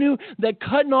 If you knew that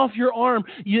cutting off your arm,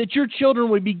 that your children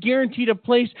would be guaranteed a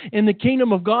place in the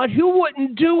kingdom of God, who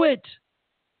wouldn't do it?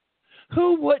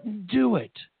 Who wouldn't do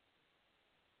it?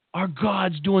 Our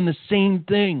God's doing the same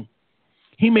thing.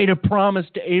 He made a promise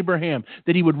to Abraham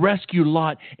that he would rescue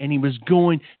Lot, and he was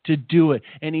going to do it.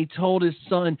 And he told his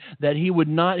son that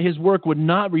his work would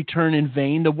not return in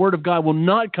vain. The word of God will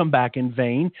not come back in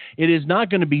vain. It is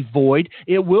not going to be void.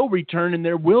 It will return, and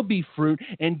there will be fruit.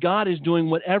 And God is doing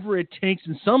whatever it takes.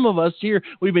 And some of us here,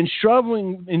 we've been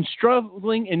struggling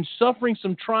and suffering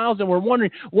some trials, and we're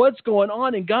wondering what's going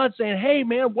on. And God's saying, hey,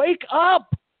 man, wake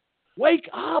up. Wake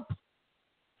up.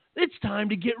 It's time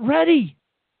to get ready.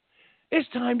 It's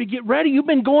time to get ready. You've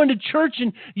been going to church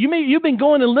and you've been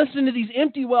going to listen to these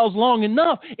empty wells long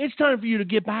enough. It's time for you to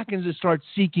get back and to start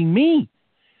seeking me.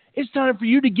 It's time for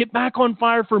you to get back on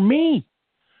fire for me.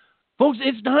 Folks,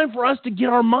 it's time for us to get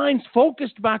our minds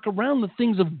focused back around the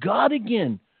things of God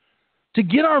again. To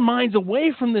get our minds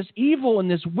away from this evil and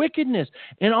this wickedness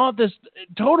and all this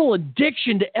total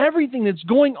addiction to everything that's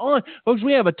going on. Folks,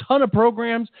 we have a ton of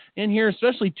programs in here,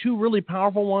 especially two really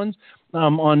powerful ones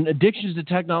on addictions to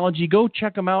technology. Go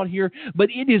check them out here. But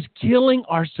it is killing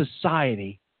our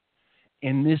society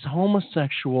in this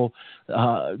homosexual,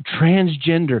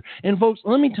 transgender. And folks,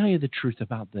 let me tell you the truth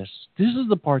about this. This is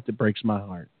the part that breaks my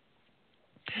heart.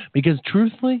 Because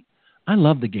truthfully, I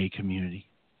love the gay community.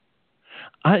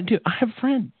 I do. I have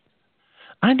friends.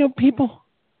 I know people.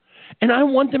 And I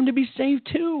want them to be saved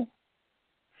too.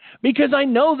 Because I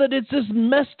know that it's this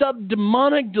messed up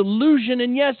demonic delusion.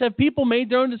 And yes, have people made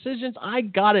their own decisions? I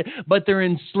got it. But they're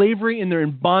in slavery and they're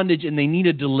in bondage and they need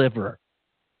a deliverer.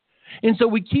 And so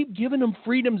we keep giving them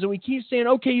freedoms and we keep saying,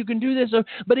 okay, you can do this.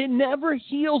 But it never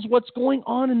heals what's going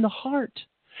on in the heart.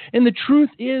 And the truth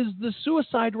is the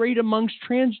suicide rate amongst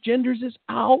transgenders is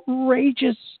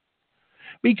outrageous.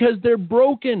 Because they're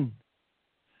broken,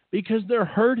 because they're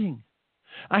hurting.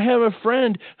 I have a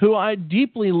friend who I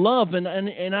deeply love, and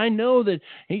I know that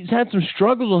he's had some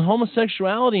struggles with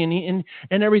homosexuality and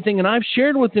everything, and I've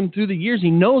shared with him through the years. He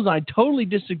knows I totally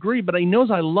disagree, but he knows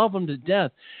I love him to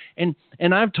death. And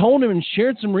I've told him and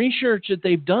shared some research that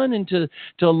they've done into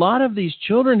a lot of these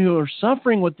children who are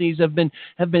suffering with these have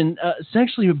been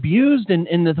sexually abused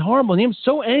and the horrible. And he was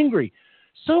so angry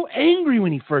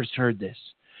when he first heard this.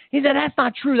 He said, that's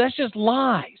not true. That's just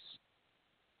lies.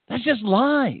 That's just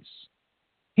lies.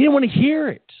 He didn't want to hear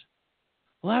it.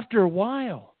 Well, after a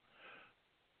while,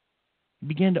 he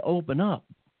began to open up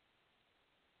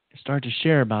and start to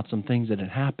share about some things that had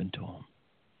happened to him.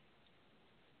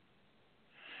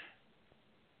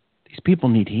 These people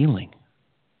need healing.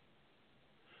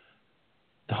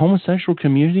 The homosexual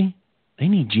community, they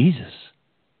need Jesus.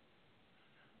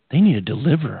 They need a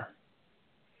deliverer.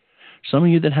 Some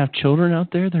of you that have children out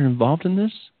there that are involved in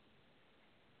this,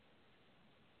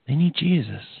 they need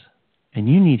Jesus, and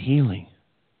you need healing.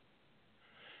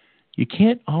 You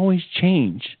can't always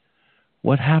change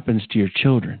what happens to your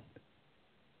children,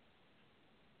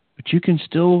 but you can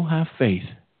still have faith,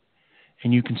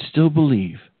 and you can still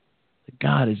believe that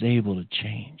God is able to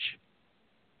change,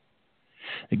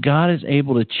 that God is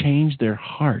able to change their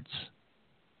hearts,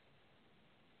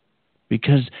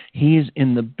 because He is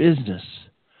in the business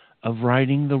of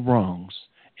righting the wrongs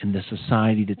in the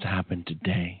society that's happened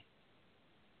today.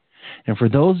 And for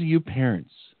those of you parents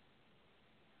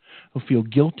who feel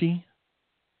guilty,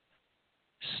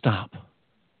 stop.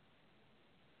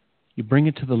 You bring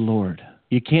it to the Lord.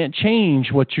 You can't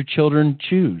change what your children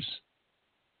choose.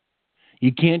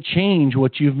 You can't change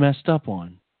what you've messed up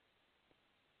on.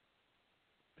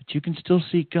 But you can still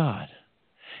seek God,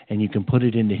 and you can put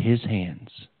it into His hands.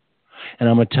 And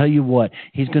I'm going to tell you what,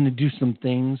 He's going to do some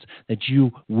things that you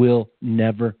will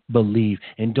never believe.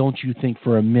 And don't you think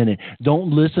for a minute, don't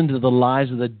listen to the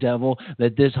lies of the devil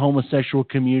that this homosexual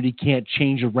community can't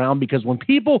change around, because when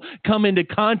people come into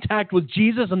contact with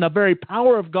Jesus and the very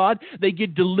power of God, they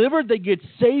get delivered, they get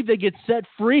saved, they get set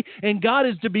free, and God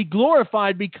is to be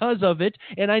glorified because of it.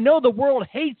 And I know the world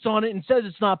hates on it and says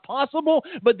it's not possible,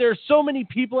 but there are so many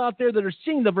people out there that are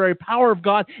seeing the very power of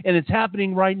God, and it's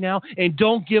happening right now. And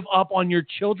don't give up on your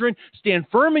children. Stand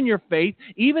firm in your faith,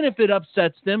 even if it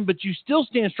upsets them, but you still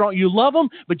stand strong. You love them,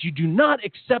 but you do not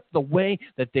accept the way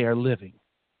that they are living.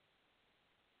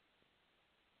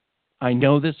 I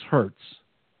know this hurts,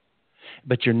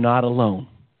 but you're not alone.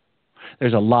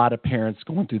 There's a lot of parents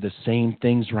going through the same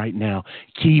things right now.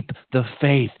 Keep the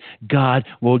faith. God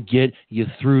will get you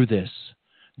through this.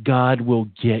 God will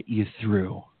get you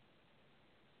through.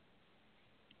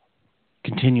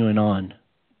 Continuing on.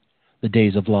 The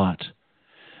days of Lot.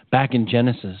 Back in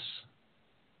Genesis,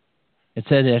 It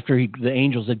said after the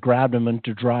angels had grabbed him and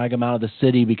to drag him out of the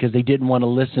city because they didn't want to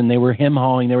listen. They were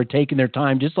hem-hawing. They were taking their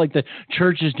time, just like the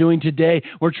church is doing today.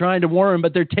 We're trying to warn them,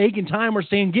 but they're taking time. We're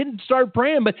saying, start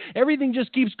praying, but everything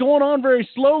just keeps going on very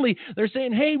slowly. They're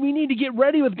saying, hey, we need to get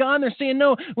ready with God. And they're saying,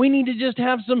 no, we need to just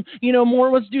have some,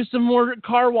 more. Let's do some more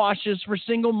car washes for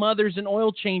single mothers and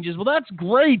oil changes. Well, that's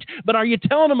great, but are you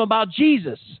telling them about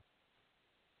Jesus?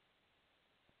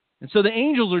 And so the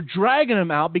angels are dragging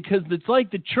them out because it's like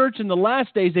the church in the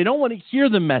last days. They don't want to hear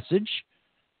the message.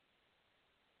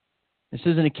 It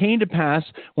says, and it came to pass,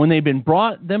 when they'd been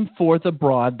brought them forth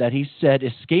abroad, that he said,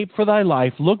 escape for thy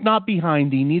life, look not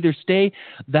behind thee, neither stay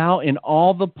thou in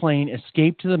all the plain,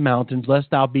 escape to the mountains, lest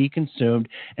thou be consumed.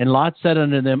 And Lot said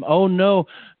unto them, Oh, no,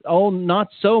 oh, not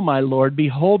so, my Lord.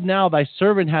 Behold, now thy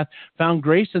servant hath found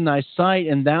grace in thy sight,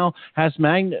 and thou hast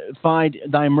magnified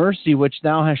thy mercy, which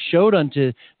thou hast showed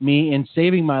unto me in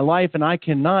saving my life, and I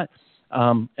cannot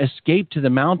escape to the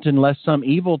mountain, lest some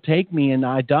evil take me and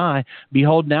I die.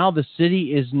 Behold, now the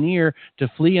city is near to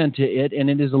flee unto it, and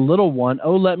it is a little one.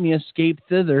 Oh, let me escape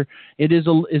thither. Is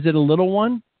it a little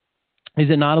one? Is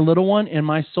it not a little one? And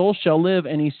my soul shall live.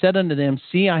 And he said unto them,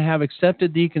 See, I have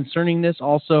accepted thee concerning this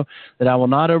also, that I will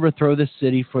not overthrow this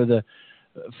city for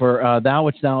that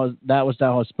which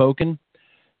thou hast spoken.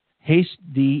 Haste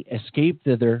thee, escape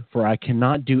thither, for I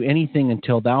cannot do anything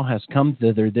until thou hast come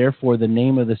thither. Therefore the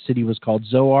name of the city was called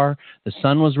Zoar. The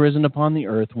sun was risen upon the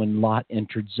earth when Lot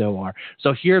entered Zoar.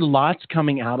 So here Lot's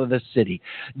coming out of the city.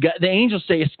 The angels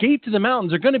say, escape to the mountains.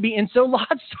 They're going to be, and so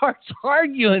Lot starts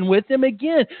arguing with them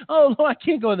again. Oh, no, I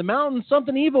can't go to the mountains.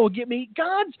 Something evil will get me.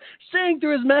 God's saying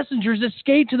through his messengers,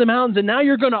 escape to the mountains, and now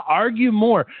you're going to argue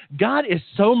more. God is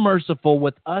so merciful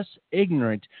with us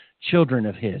ignorant children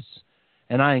of his.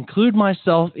 And I include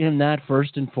myself in that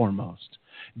first and foremost.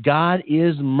 God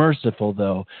is merciful,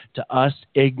 though, to us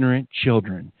ignorant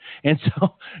children. And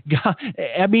so, God,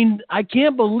 I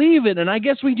can't believe it. And I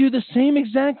guess we do the same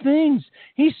exact things.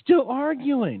 He's still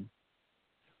arguing.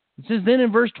 It says then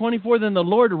in verse 24, Then the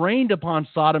Lord rained upon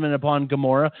Sodom and upon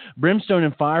Gomorrah brimstone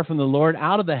and fire from the Lord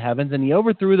out of the heavens, and he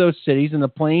overthrew those cities and the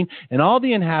plain and all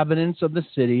the inhabitants of the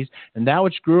cities, and that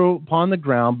which grew upon the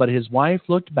ground. But his wife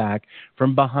looked back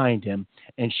from behind him,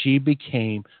 and she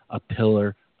became a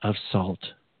pillar of salt.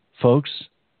 Folks,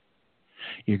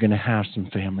 you're going to have some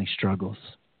family struggles.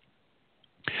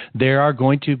 There are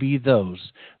going to be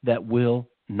those that will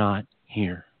not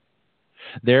hear.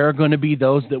 There are going to be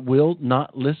those that will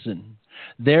not listen.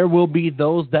 There will be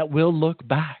those that will look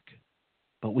back.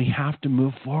 But we have to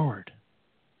move forward.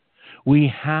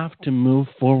 We have to move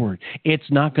forward.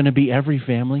 It's not going to be every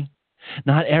family.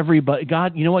 Not everybody.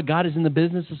 God, you know what? God is in the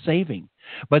business of saving.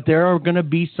 But there are going to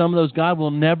be some of those God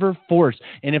will never force.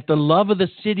 And if the love of the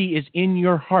city is in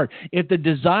your heart, if the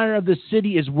desire of the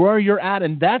city is where you're at,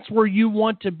 and that's where you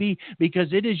want to be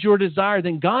because it is your desire,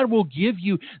 then God will give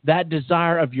you that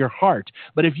desire of your heart.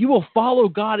 But if you will follow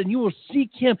God and you will seek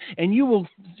him and you will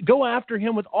go after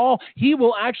him with all, he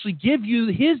will actually give you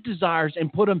his desires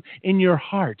and put them in your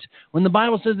heart. When the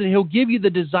Bible says that he'll give you the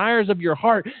desires of your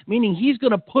heart, meaning he's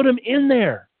going to put them in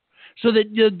there. So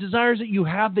that the desires that you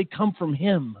have, they come from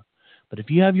him. But if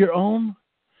you have your own,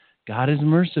 God is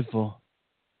merciful.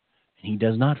 And he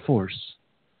does not force.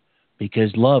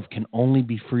 Because love can only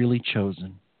be freely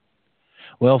chosen.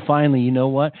 Well, finally, you know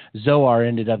what? Zoar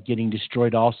ended up getting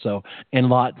destroyed also. And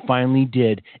Lot finally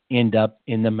did end up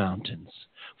in the mountains.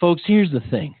 Folks, here's the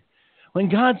thing. When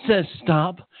God says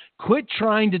stop, quit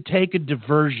trying to take a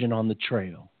diversion on the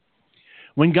trail.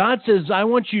 When God says, I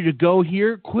want you to go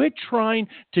here, quit trying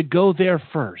to go there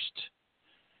first.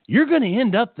 You're going to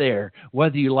end up there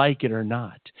whether you like it or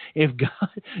not. If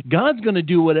God's going to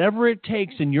do whatever it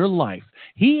takes in your life,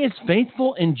 he is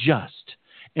faithful and just.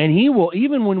 And he will,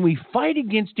 even when we fight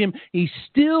against him, he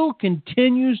still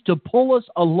continues to pull us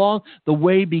along the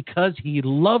way because he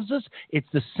loves us.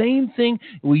 It's the same thing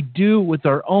we do with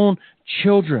our own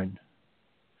children.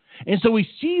 And so we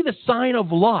see the sign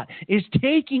of Lot is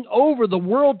taking over the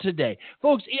world today.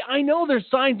 Folks, I know there's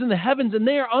signs in the heavens and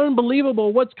they are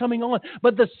unbelievable what's coming on.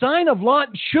 But the sign of Lot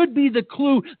should be the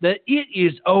clue that it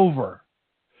is over.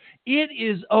 It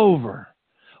is over.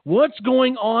 What's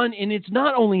going on, and it's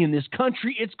not only in this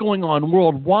country, it's going on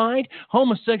worldwide.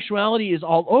 Homosexuality is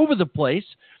all over the place.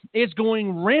 It's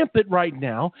going rampant right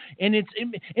now, and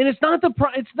it's not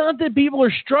that people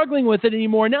are struggling with it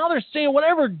anymore. Now they're saying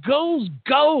whatever goes.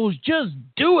 Just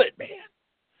do it, man.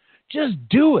 Just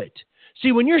do it.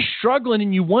 See, when you're struggling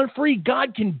and you want free,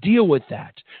 God can deal with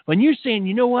that. When you're saying,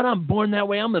 you know what, I'm born that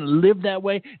way, I'm going to live that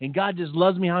way, and God just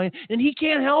loves me how I am, and He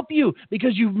can't help you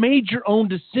because you've made your own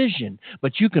decision.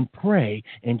 But you can pray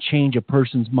and change a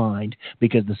person's mind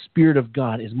because the Spirit of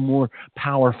God is more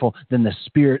powerful than the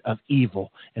spirit of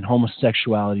evil and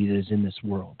homosexuality that is in this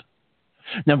world.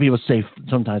 Now, people say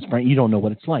sometimes, Frank, you don't know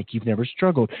what it's like. You've never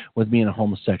struggled with being a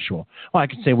homosexual. Well, I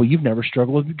could say, well, you've never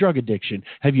struggled with drug addiction.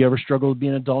 Have you ever struggled with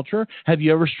being an adulterer? Have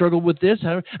you ever struggled with this?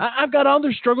 I've got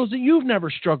other struggles that you've never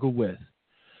struggled with.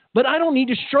 But I don't need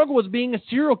to struggle with being a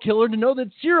serial killer to know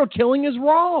that serial killing is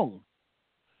wrong.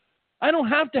 I don't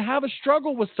have to have a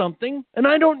struggle with something, and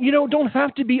I don't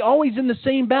have to be always in the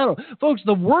same battle. Folks,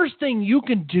 the worst thing you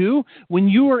can do when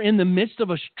you are in the midst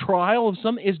of a trial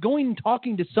of is going and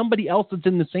talking to somebody else that's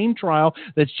in the same trial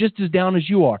that's just as down as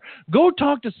you are. Go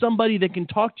talk to somebody that can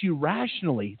talk to you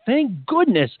rationally. Thank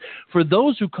goodness for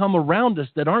those who come around us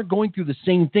that aren't going through the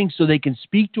same thing so they can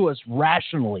speak to us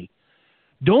rationally.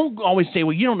 Don't always say,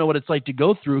 well, you don't know what it's like to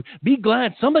go through. Be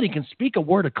glad somebody can speak a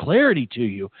word of clarity to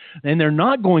you, and they're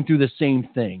not going through the same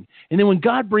thing. And then when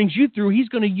God brings you through, He's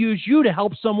going to use you to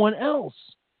help someone else.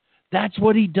 That's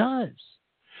what He does.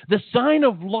 The sign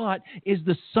of Lot is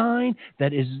the sign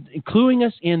that is cluing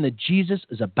us in that Jesus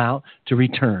is about to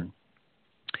return.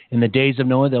 In the days of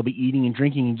Noah, they'll be eating and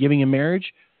drinking and giving in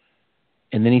marriage.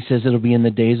 And then He says it'll be in the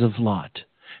days of Lot.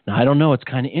 Now, I don't know. It's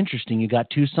kind of interesting. You got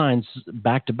two signs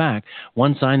back to back.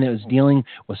 One sign that was dealing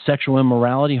with sexual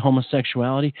immorality,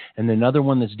 homosexuality, and another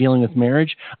one that's dealing with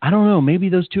marriage. I don't know. Maybe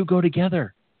those two go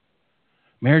together.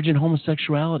 Marriage and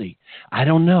homosexuality. I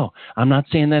don't know. I'm not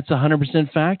saying that's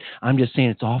 100% fact. I'm just saying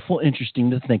it's awful interesting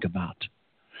to think about.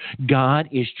 God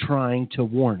is trying to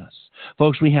warn us.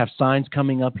 Folks, we have signs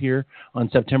coming up here on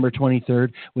September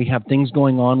 23rd. We have things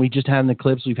going on. We just had an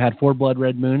eclipse. We've had 4 blood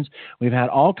red moons. We've had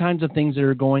all kinds of things that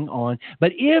are going on.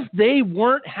 But if they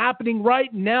weren't happening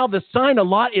right now, the sign of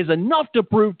Lot is enough to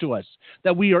prove to us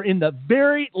that we are in the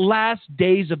very last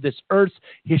days of this earth's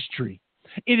history.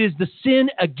 It is the sin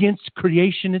against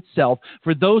creation itself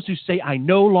for those who say, I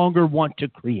no longer want to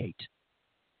create.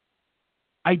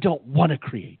 I don't want to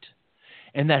create.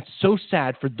 And that's so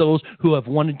sad for those who have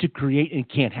wanted to create and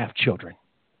can't have children.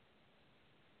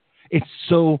 It's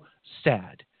so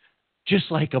sad.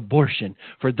 Just like abortion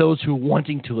for those who are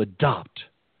wanting to adopt.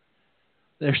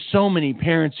 There's so many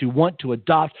parents who want to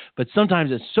adopt, but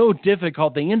sometimes it's so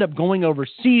difficult they end up going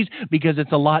overseas because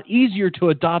it's a lot easier to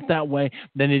adopt that way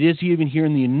than it is even here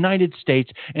in the United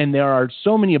States. And there are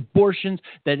so many abortions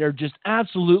that are just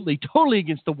absolutely, totally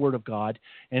against the Word of God.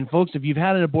 And folks, if you've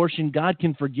had an abortion, God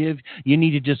can forgive. You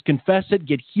need to just confess it,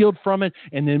 get healed from it,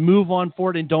 and then move on for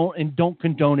it and don't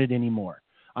condone it anymore.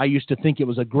 I used to think it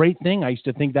was a great thing. I used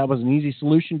to think that was an easy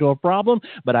solution to a problem,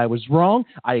 but I was wrong.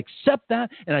 I accept that,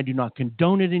 and I do not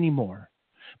condone it anymore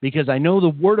because I know the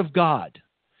Word of God,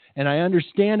 and I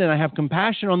understand and I have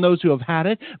compassion on those who have had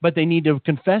it, but they need to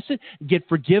confess it, get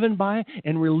forgiven by it,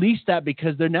 and release that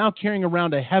because they're now carrying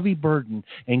around a heavy burden,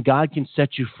 and God can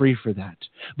set you free for that.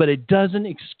 But it doesn't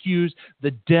excuse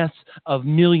the deaths of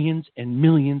millions and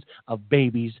millions of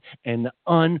babies and the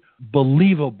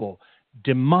unbelievable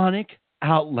demonic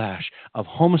outlash of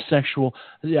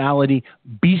homosexuality,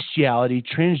 bestiality,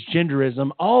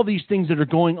 transgenderism, all these things that are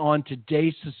going on in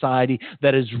today's society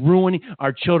that is ruining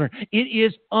our children. It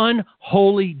is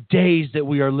unholy days that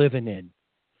we are living in.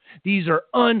 These are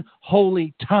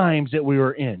unholy times that we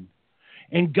are in.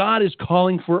 And God is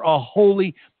calling for a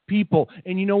holy people.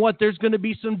 And you know what? There's going to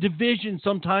be some division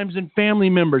sometimes in family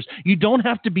members. You don't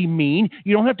have to be mean.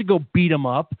 You don't have to go beat them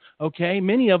up. Okay?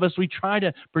 Many of us, we try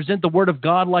to present the Word of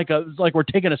God like we're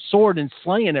taking a sword and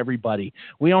slaying everybody.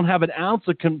 We don't have an ounce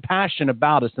of compassion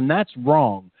about us, and that's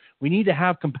wrong. We need to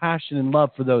have compassion and love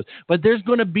for those. But there's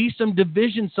going to be some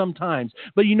division sometimes.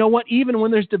 But you know what? Even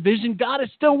when there's division, God is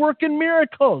still working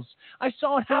miracles. I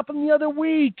saw it happen the other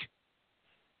week.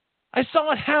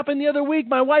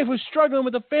 My wife was struggling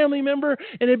with a family member,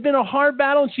 and it had been a hard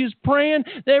battle, and she was praying.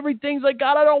 Everything's like,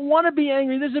 God, I don't want to be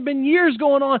angry. This had been years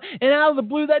going on. And out of the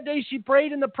blue that day, she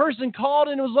prayed, and the person called,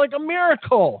 and it was like a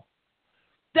miracle.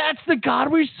 That's the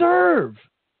God we serve.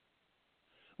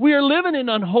 We are living in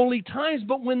unholy times,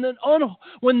 but when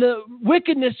the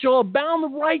wickedness shall abound,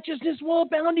 the righteousness will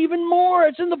abound even more.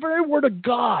 It's in the very Word of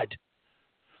God.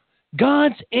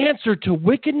 God's answer to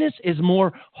wickedness is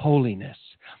more holiness.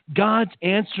 God's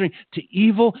answering to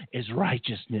evil is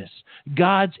righteousness.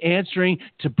 God's answering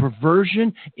to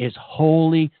perversion is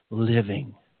holy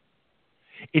living.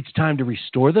 It's time to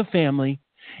restore the family.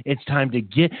 It's time to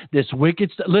get this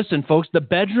wicked stuff. Listen, folks, the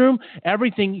bedroom,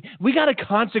 everything, we got to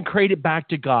consecrate it back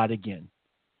to God again.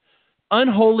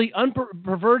 unholy,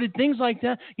 perverted, things like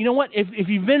that. You know what? If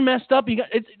you've been messed up,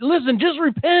 listen, just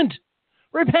repent.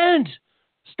 Repent.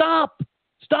 Stop.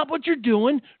 Stop what you're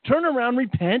doing. Turn around,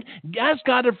 repent, ask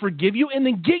God to forgive you, and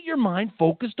then get your mind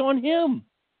focused on Him.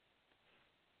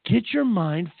 Get your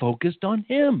mind focused on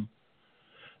Him.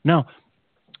 Now,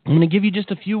 I'm going to give you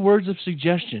just a few words of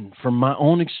suggestion from my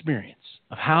own experience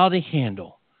of how to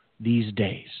handle these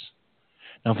days.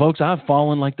 Now, folks, I've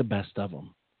fallen like the best of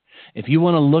them. If you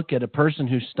want to look at a person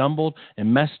who stumbled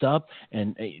and messed up,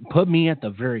 and put me at the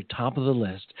very top of the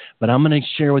list, but I'm going to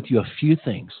share with you a few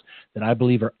things that I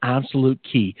believe are absolute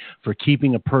key for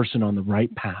keeping a person on the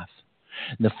right path.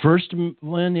 The first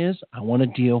one is I want to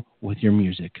deal with your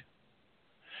music.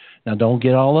 Now, don't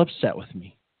get all upset with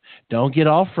me. Don't get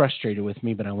all frustrated with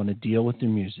me, but I want to deal with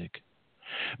your music.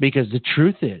 Because the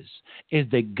truth is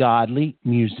that godly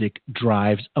music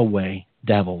drives away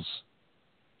devils.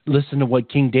 Listen to what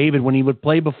King David, when he would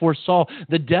play before Saul,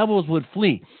 the devils would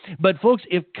flee. But folks,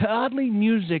 if godly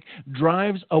music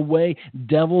drives away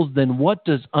devils, then what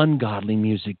does ungodly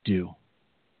music do?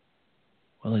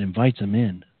 Well, it invites them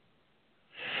in.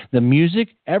 The music,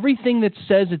 everything that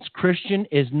says it's Christian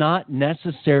is not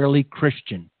necessarily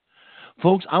Christian.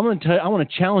 Folks, I want to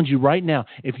challenge you right now.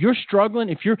 If you're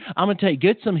struggling, I'm going to tell you,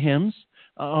 get some hymns.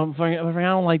 If I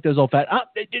don't like those old fat,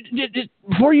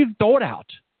 before you throw it out,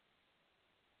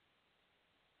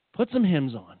 put some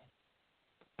hymns on.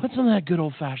 Put some of that good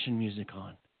old-fashioned music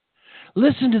on.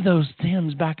 Listen to those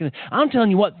hymns back in I'm telling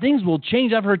you what, things will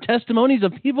change. I've heard testimonies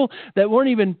of people that weren't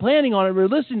even planning on it, were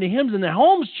listening to hymns and their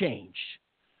homes change.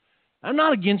 I'm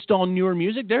not against all newer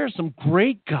music. There is some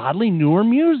great, godly, newer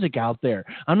music out there.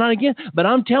 I'm not against, but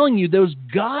I'm telling you, those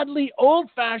godly,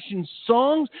 old-fashioned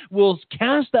songs will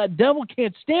cast that devil.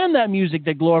 Can't stand that music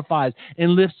that glorifies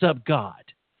and lifts up God.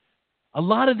 A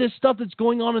lot of this stuff that's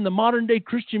going on in the modern-day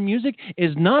Christian music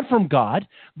is not from God.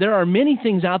 There are many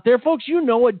things out there. Folks, you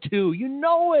know it too. You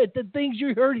know it. The things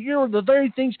you heard here are the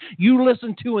very things you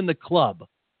listen to in the club.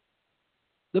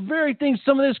 The very thing,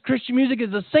 some of this Christian music is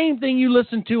the same thing you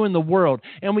listen to in the world,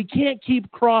 and we can't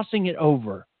keep crossing it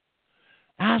over.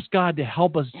 Ask God to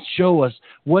help us, show us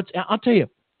I'll tell you,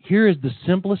 here is the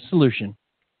simplest solution.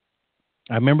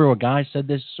 I remember a guy said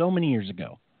this so many years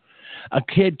ago. A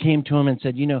kid came to him and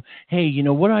said, hey,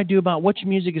 what do I do about which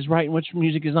music is right and which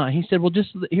music is not? He said, well,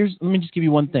 let me just give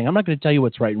you one thing. I'm not going to tell you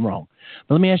what's right and wrong,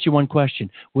 but let me ask you one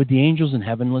question. Would the angels in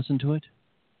heaven listen to it?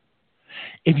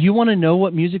 If you want to know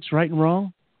what music's right and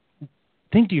wrong,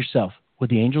 think to yourself, would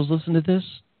the angels listen to this?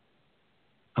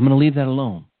 I'm going to leave that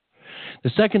alone.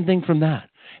 The second thing from that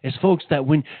is, folks, that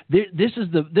when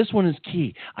this one is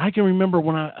key. I can remember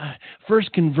when I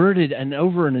first converted and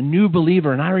over and a new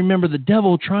believer, and I remember the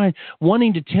devil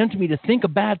wanting to tempt me to think a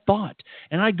bad thought.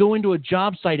 And I'd go into a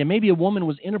job site, and maybe a woman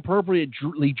was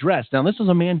inappropriately dressed. Now, this was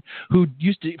a man who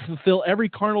used to fulfill every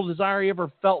carnal desire he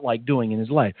ever felt like doing in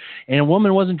his life. And a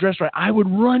woman wasn't dressed right. I would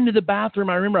run to the bathroom.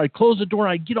 I remember I'd close the door,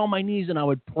 I'd get on my knees, and I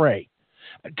would pray.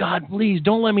 God, please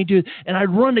don't let me do it. And I'd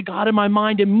run to God in my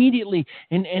mind immediately,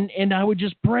 and I would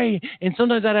just pray. And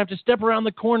sometimes I'd have to step around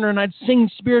the corner, and I'd sing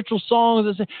spiritual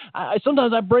songs.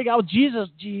 Sometimes I'd break out, Jesus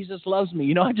loves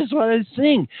me. I just wanted to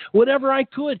sing whatever I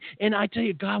could. And I tell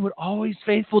you, God was always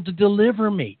faithful to deliver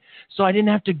me. So I didn't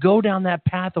have to go down that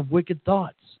path of wicked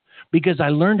thoughts, because I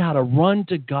learned how to run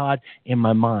to God in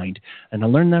my mind. And I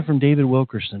learned that from David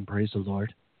Wilkerson. Praise the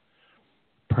Lord.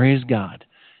 Praise God.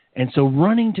 And so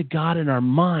running to God in our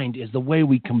mind is the way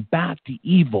we combat the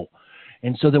evil,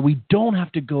 and so that we don't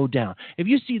have to go down. If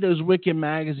you see those wicked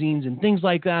magazines and things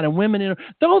like that, and women,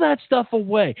 throw that stuff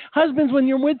away. Husbands, when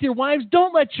you're with your wives,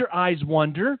 don't let your eyes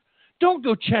wander. Don't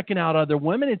go checking out other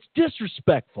women. It's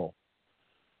disrespectful.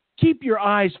 Keep your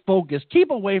eyes focused.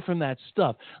 Keep away from that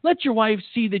stuff. Let your wife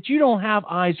see that you don't have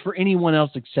eyes for anyone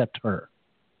else except her.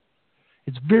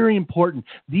 It's very important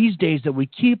these days that we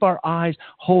keep our eyes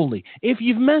holy. If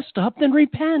you've messed up, then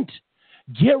repent.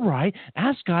 Get right,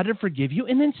 ask God to forgive you,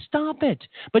 and then stop it.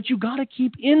 But you got to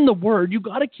keep in the Word. You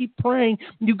got to keep praying.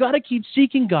 You got to keep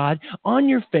seeking God on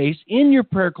your face, in your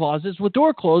prayer closets with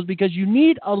door closed, because you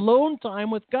need alone time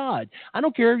with God. I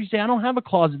don't care if you say, I don't have a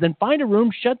closet. Then find a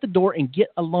room, shut the door, and get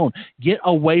alone. Get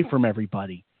away from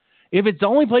everybody. If it's the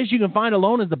only place you can find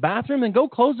alone is the bathroom, then go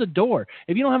close the door.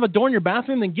 If you don't have a door in your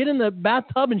bathroom, then get in the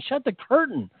bathtub and shut the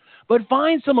curtain. But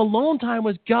find some alone time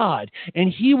with God,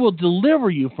 and He will deliver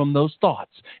you from those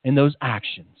thoughts and those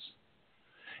actions.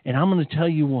 And I'm going to tell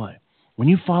you what. When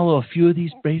you follow a few of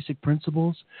these basic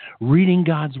principles, reading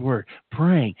God's Word,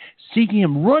 praying, seeking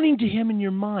Him, running to Him in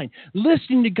your mind,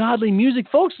 listening to godly music,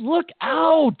 folks, look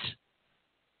out.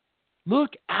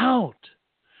 Look out.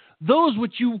 Those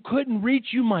which you couldn't reach,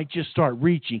 you might just start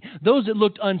reaching. Those that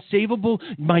looked unsavable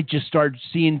might just start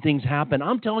seeing things happen.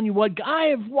 I'm telling you what, I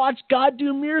have watched God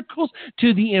do miracles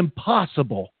to the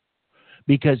impossible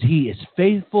because he is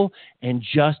faithful and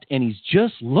just, and he's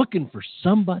just looking for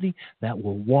somebody that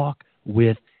will walk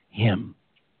with him.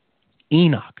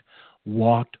 Enoch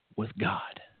walked with God.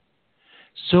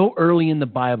 So early in the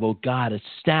Bible, God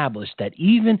established that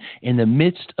even in the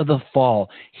midst of the fall,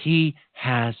 he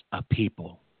has a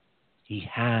people. He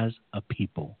has a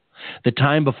people. The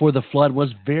time before the flood was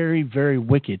very, very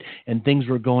wicked, and things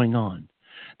were going on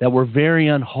that were very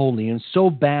unholy and so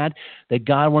bad that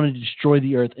God wanted to destroy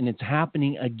the earth, and it's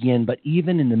happening again. But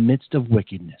even in the midst of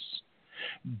wickedness,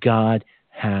 God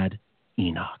had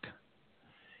Enoch.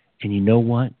 And you know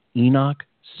what? Enoch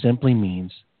simply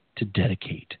means to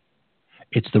dedicate.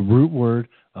 It's the root word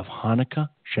of Hanukkah,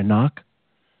 Shinnach,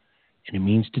 and it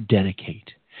means to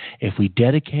dedicate. If we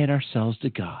dedicate ourselves to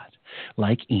God,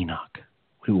 like Enoch,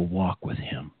 we will walk with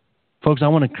him. Folks, I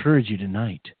want to encourage you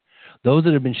tonight. Those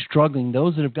that have been struggling,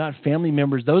 those that have got family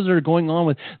members, those that are going on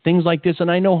with things like this, and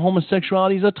I know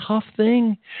homosexuality is a tough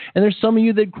thing, and there's some of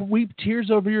you that weep tears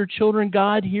over your children.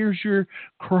 God hears your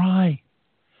cry.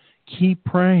 Keep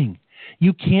praying.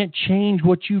 You can't change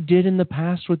what you did in the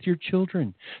past with your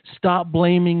children. Stop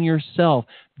blaming yourself.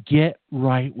 Get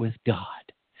right with God.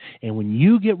 And when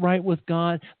you get right with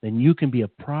God, then you can be a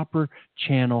proper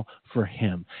channel for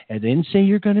him. I didn't say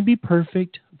you're going to be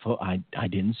perfect. I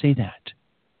didn't say that.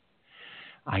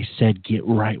 I said get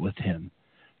right with him.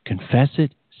 Confess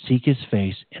it, seek his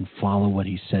face, and follow what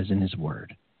he says in his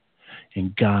word.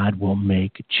 And God will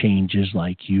make changes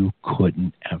like you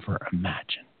couldn't ever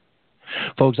imagine.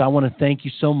 Folks, I want to thank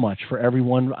you so much for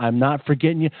everyone. I'm not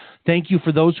forgetting you. Thank you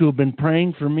for those who have been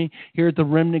praying for me here at the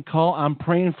Remnant Call. I'm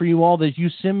praying for you all that you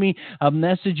send me a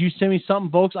message, you send me something,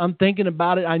 folks. I'm thinking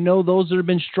about it. I know those that have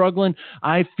been struggling.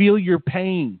 I feel your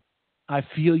pain. I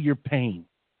feel your pain.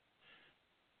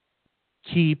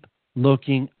 Keep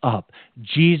looking up.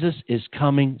 Jesus is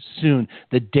coming soon.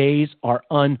 The days are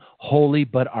unholy,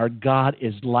 but our God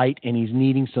is light, and he's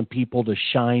needing some people to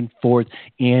shine forth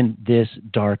in this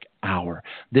dark hour.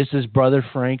 This is Brother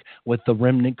Frank with the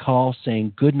Remnant Call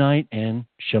saying good night and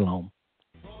shalom.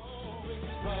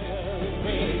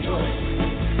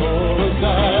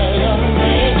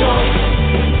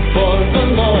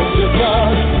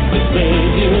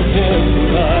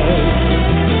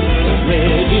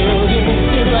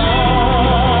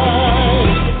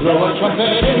 Blow a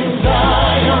trumpet in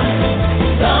Zion,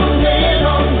 sounding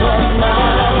on the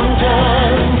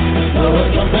mountain. Blow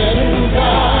a trumpet in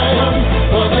Zion,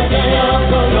 for the day of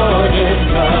the Lord is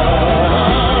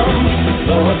come.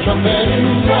 Blow a trumpet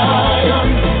in Zion,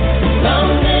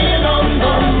 sounding on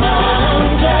the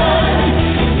mountain.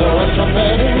 Blow a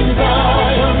trumpet in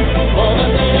Zion, for the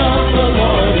day of the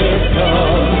Lord is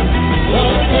come. The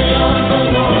day of the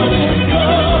Lord is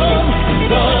come.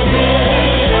 The day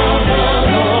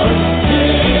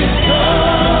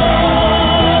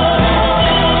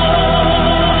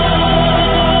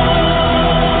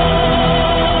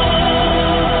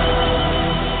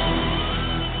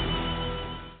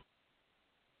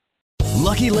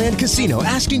Lucky Land Casino,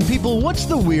 asking people, what's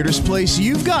the weirdest place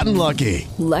you've gotten lucky?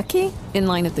 Lucky? In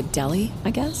line at the deli,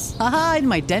 I guess? Aha, in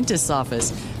my dentist's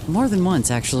office. More than once,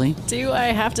 actually. Do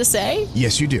I have to say?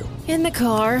 Yes, you do. In the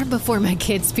car before my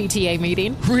kids' PTA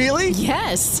meeting. Really?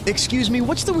 Yes. Excuse me,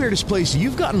 what's the weirdest place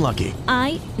you've gotten lucky?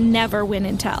 I never win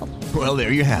and tell. Well,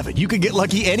 there you have it. You can get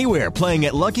lucky anywhere, playing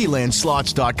at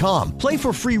LuckyLandSlots.com. Play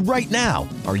for free right now.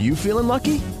 Are you feeling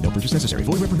lucky? No purchase necessary.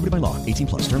 Void where prohibited by law.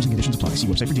 18+. Terms and conditions apply. See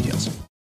website for details.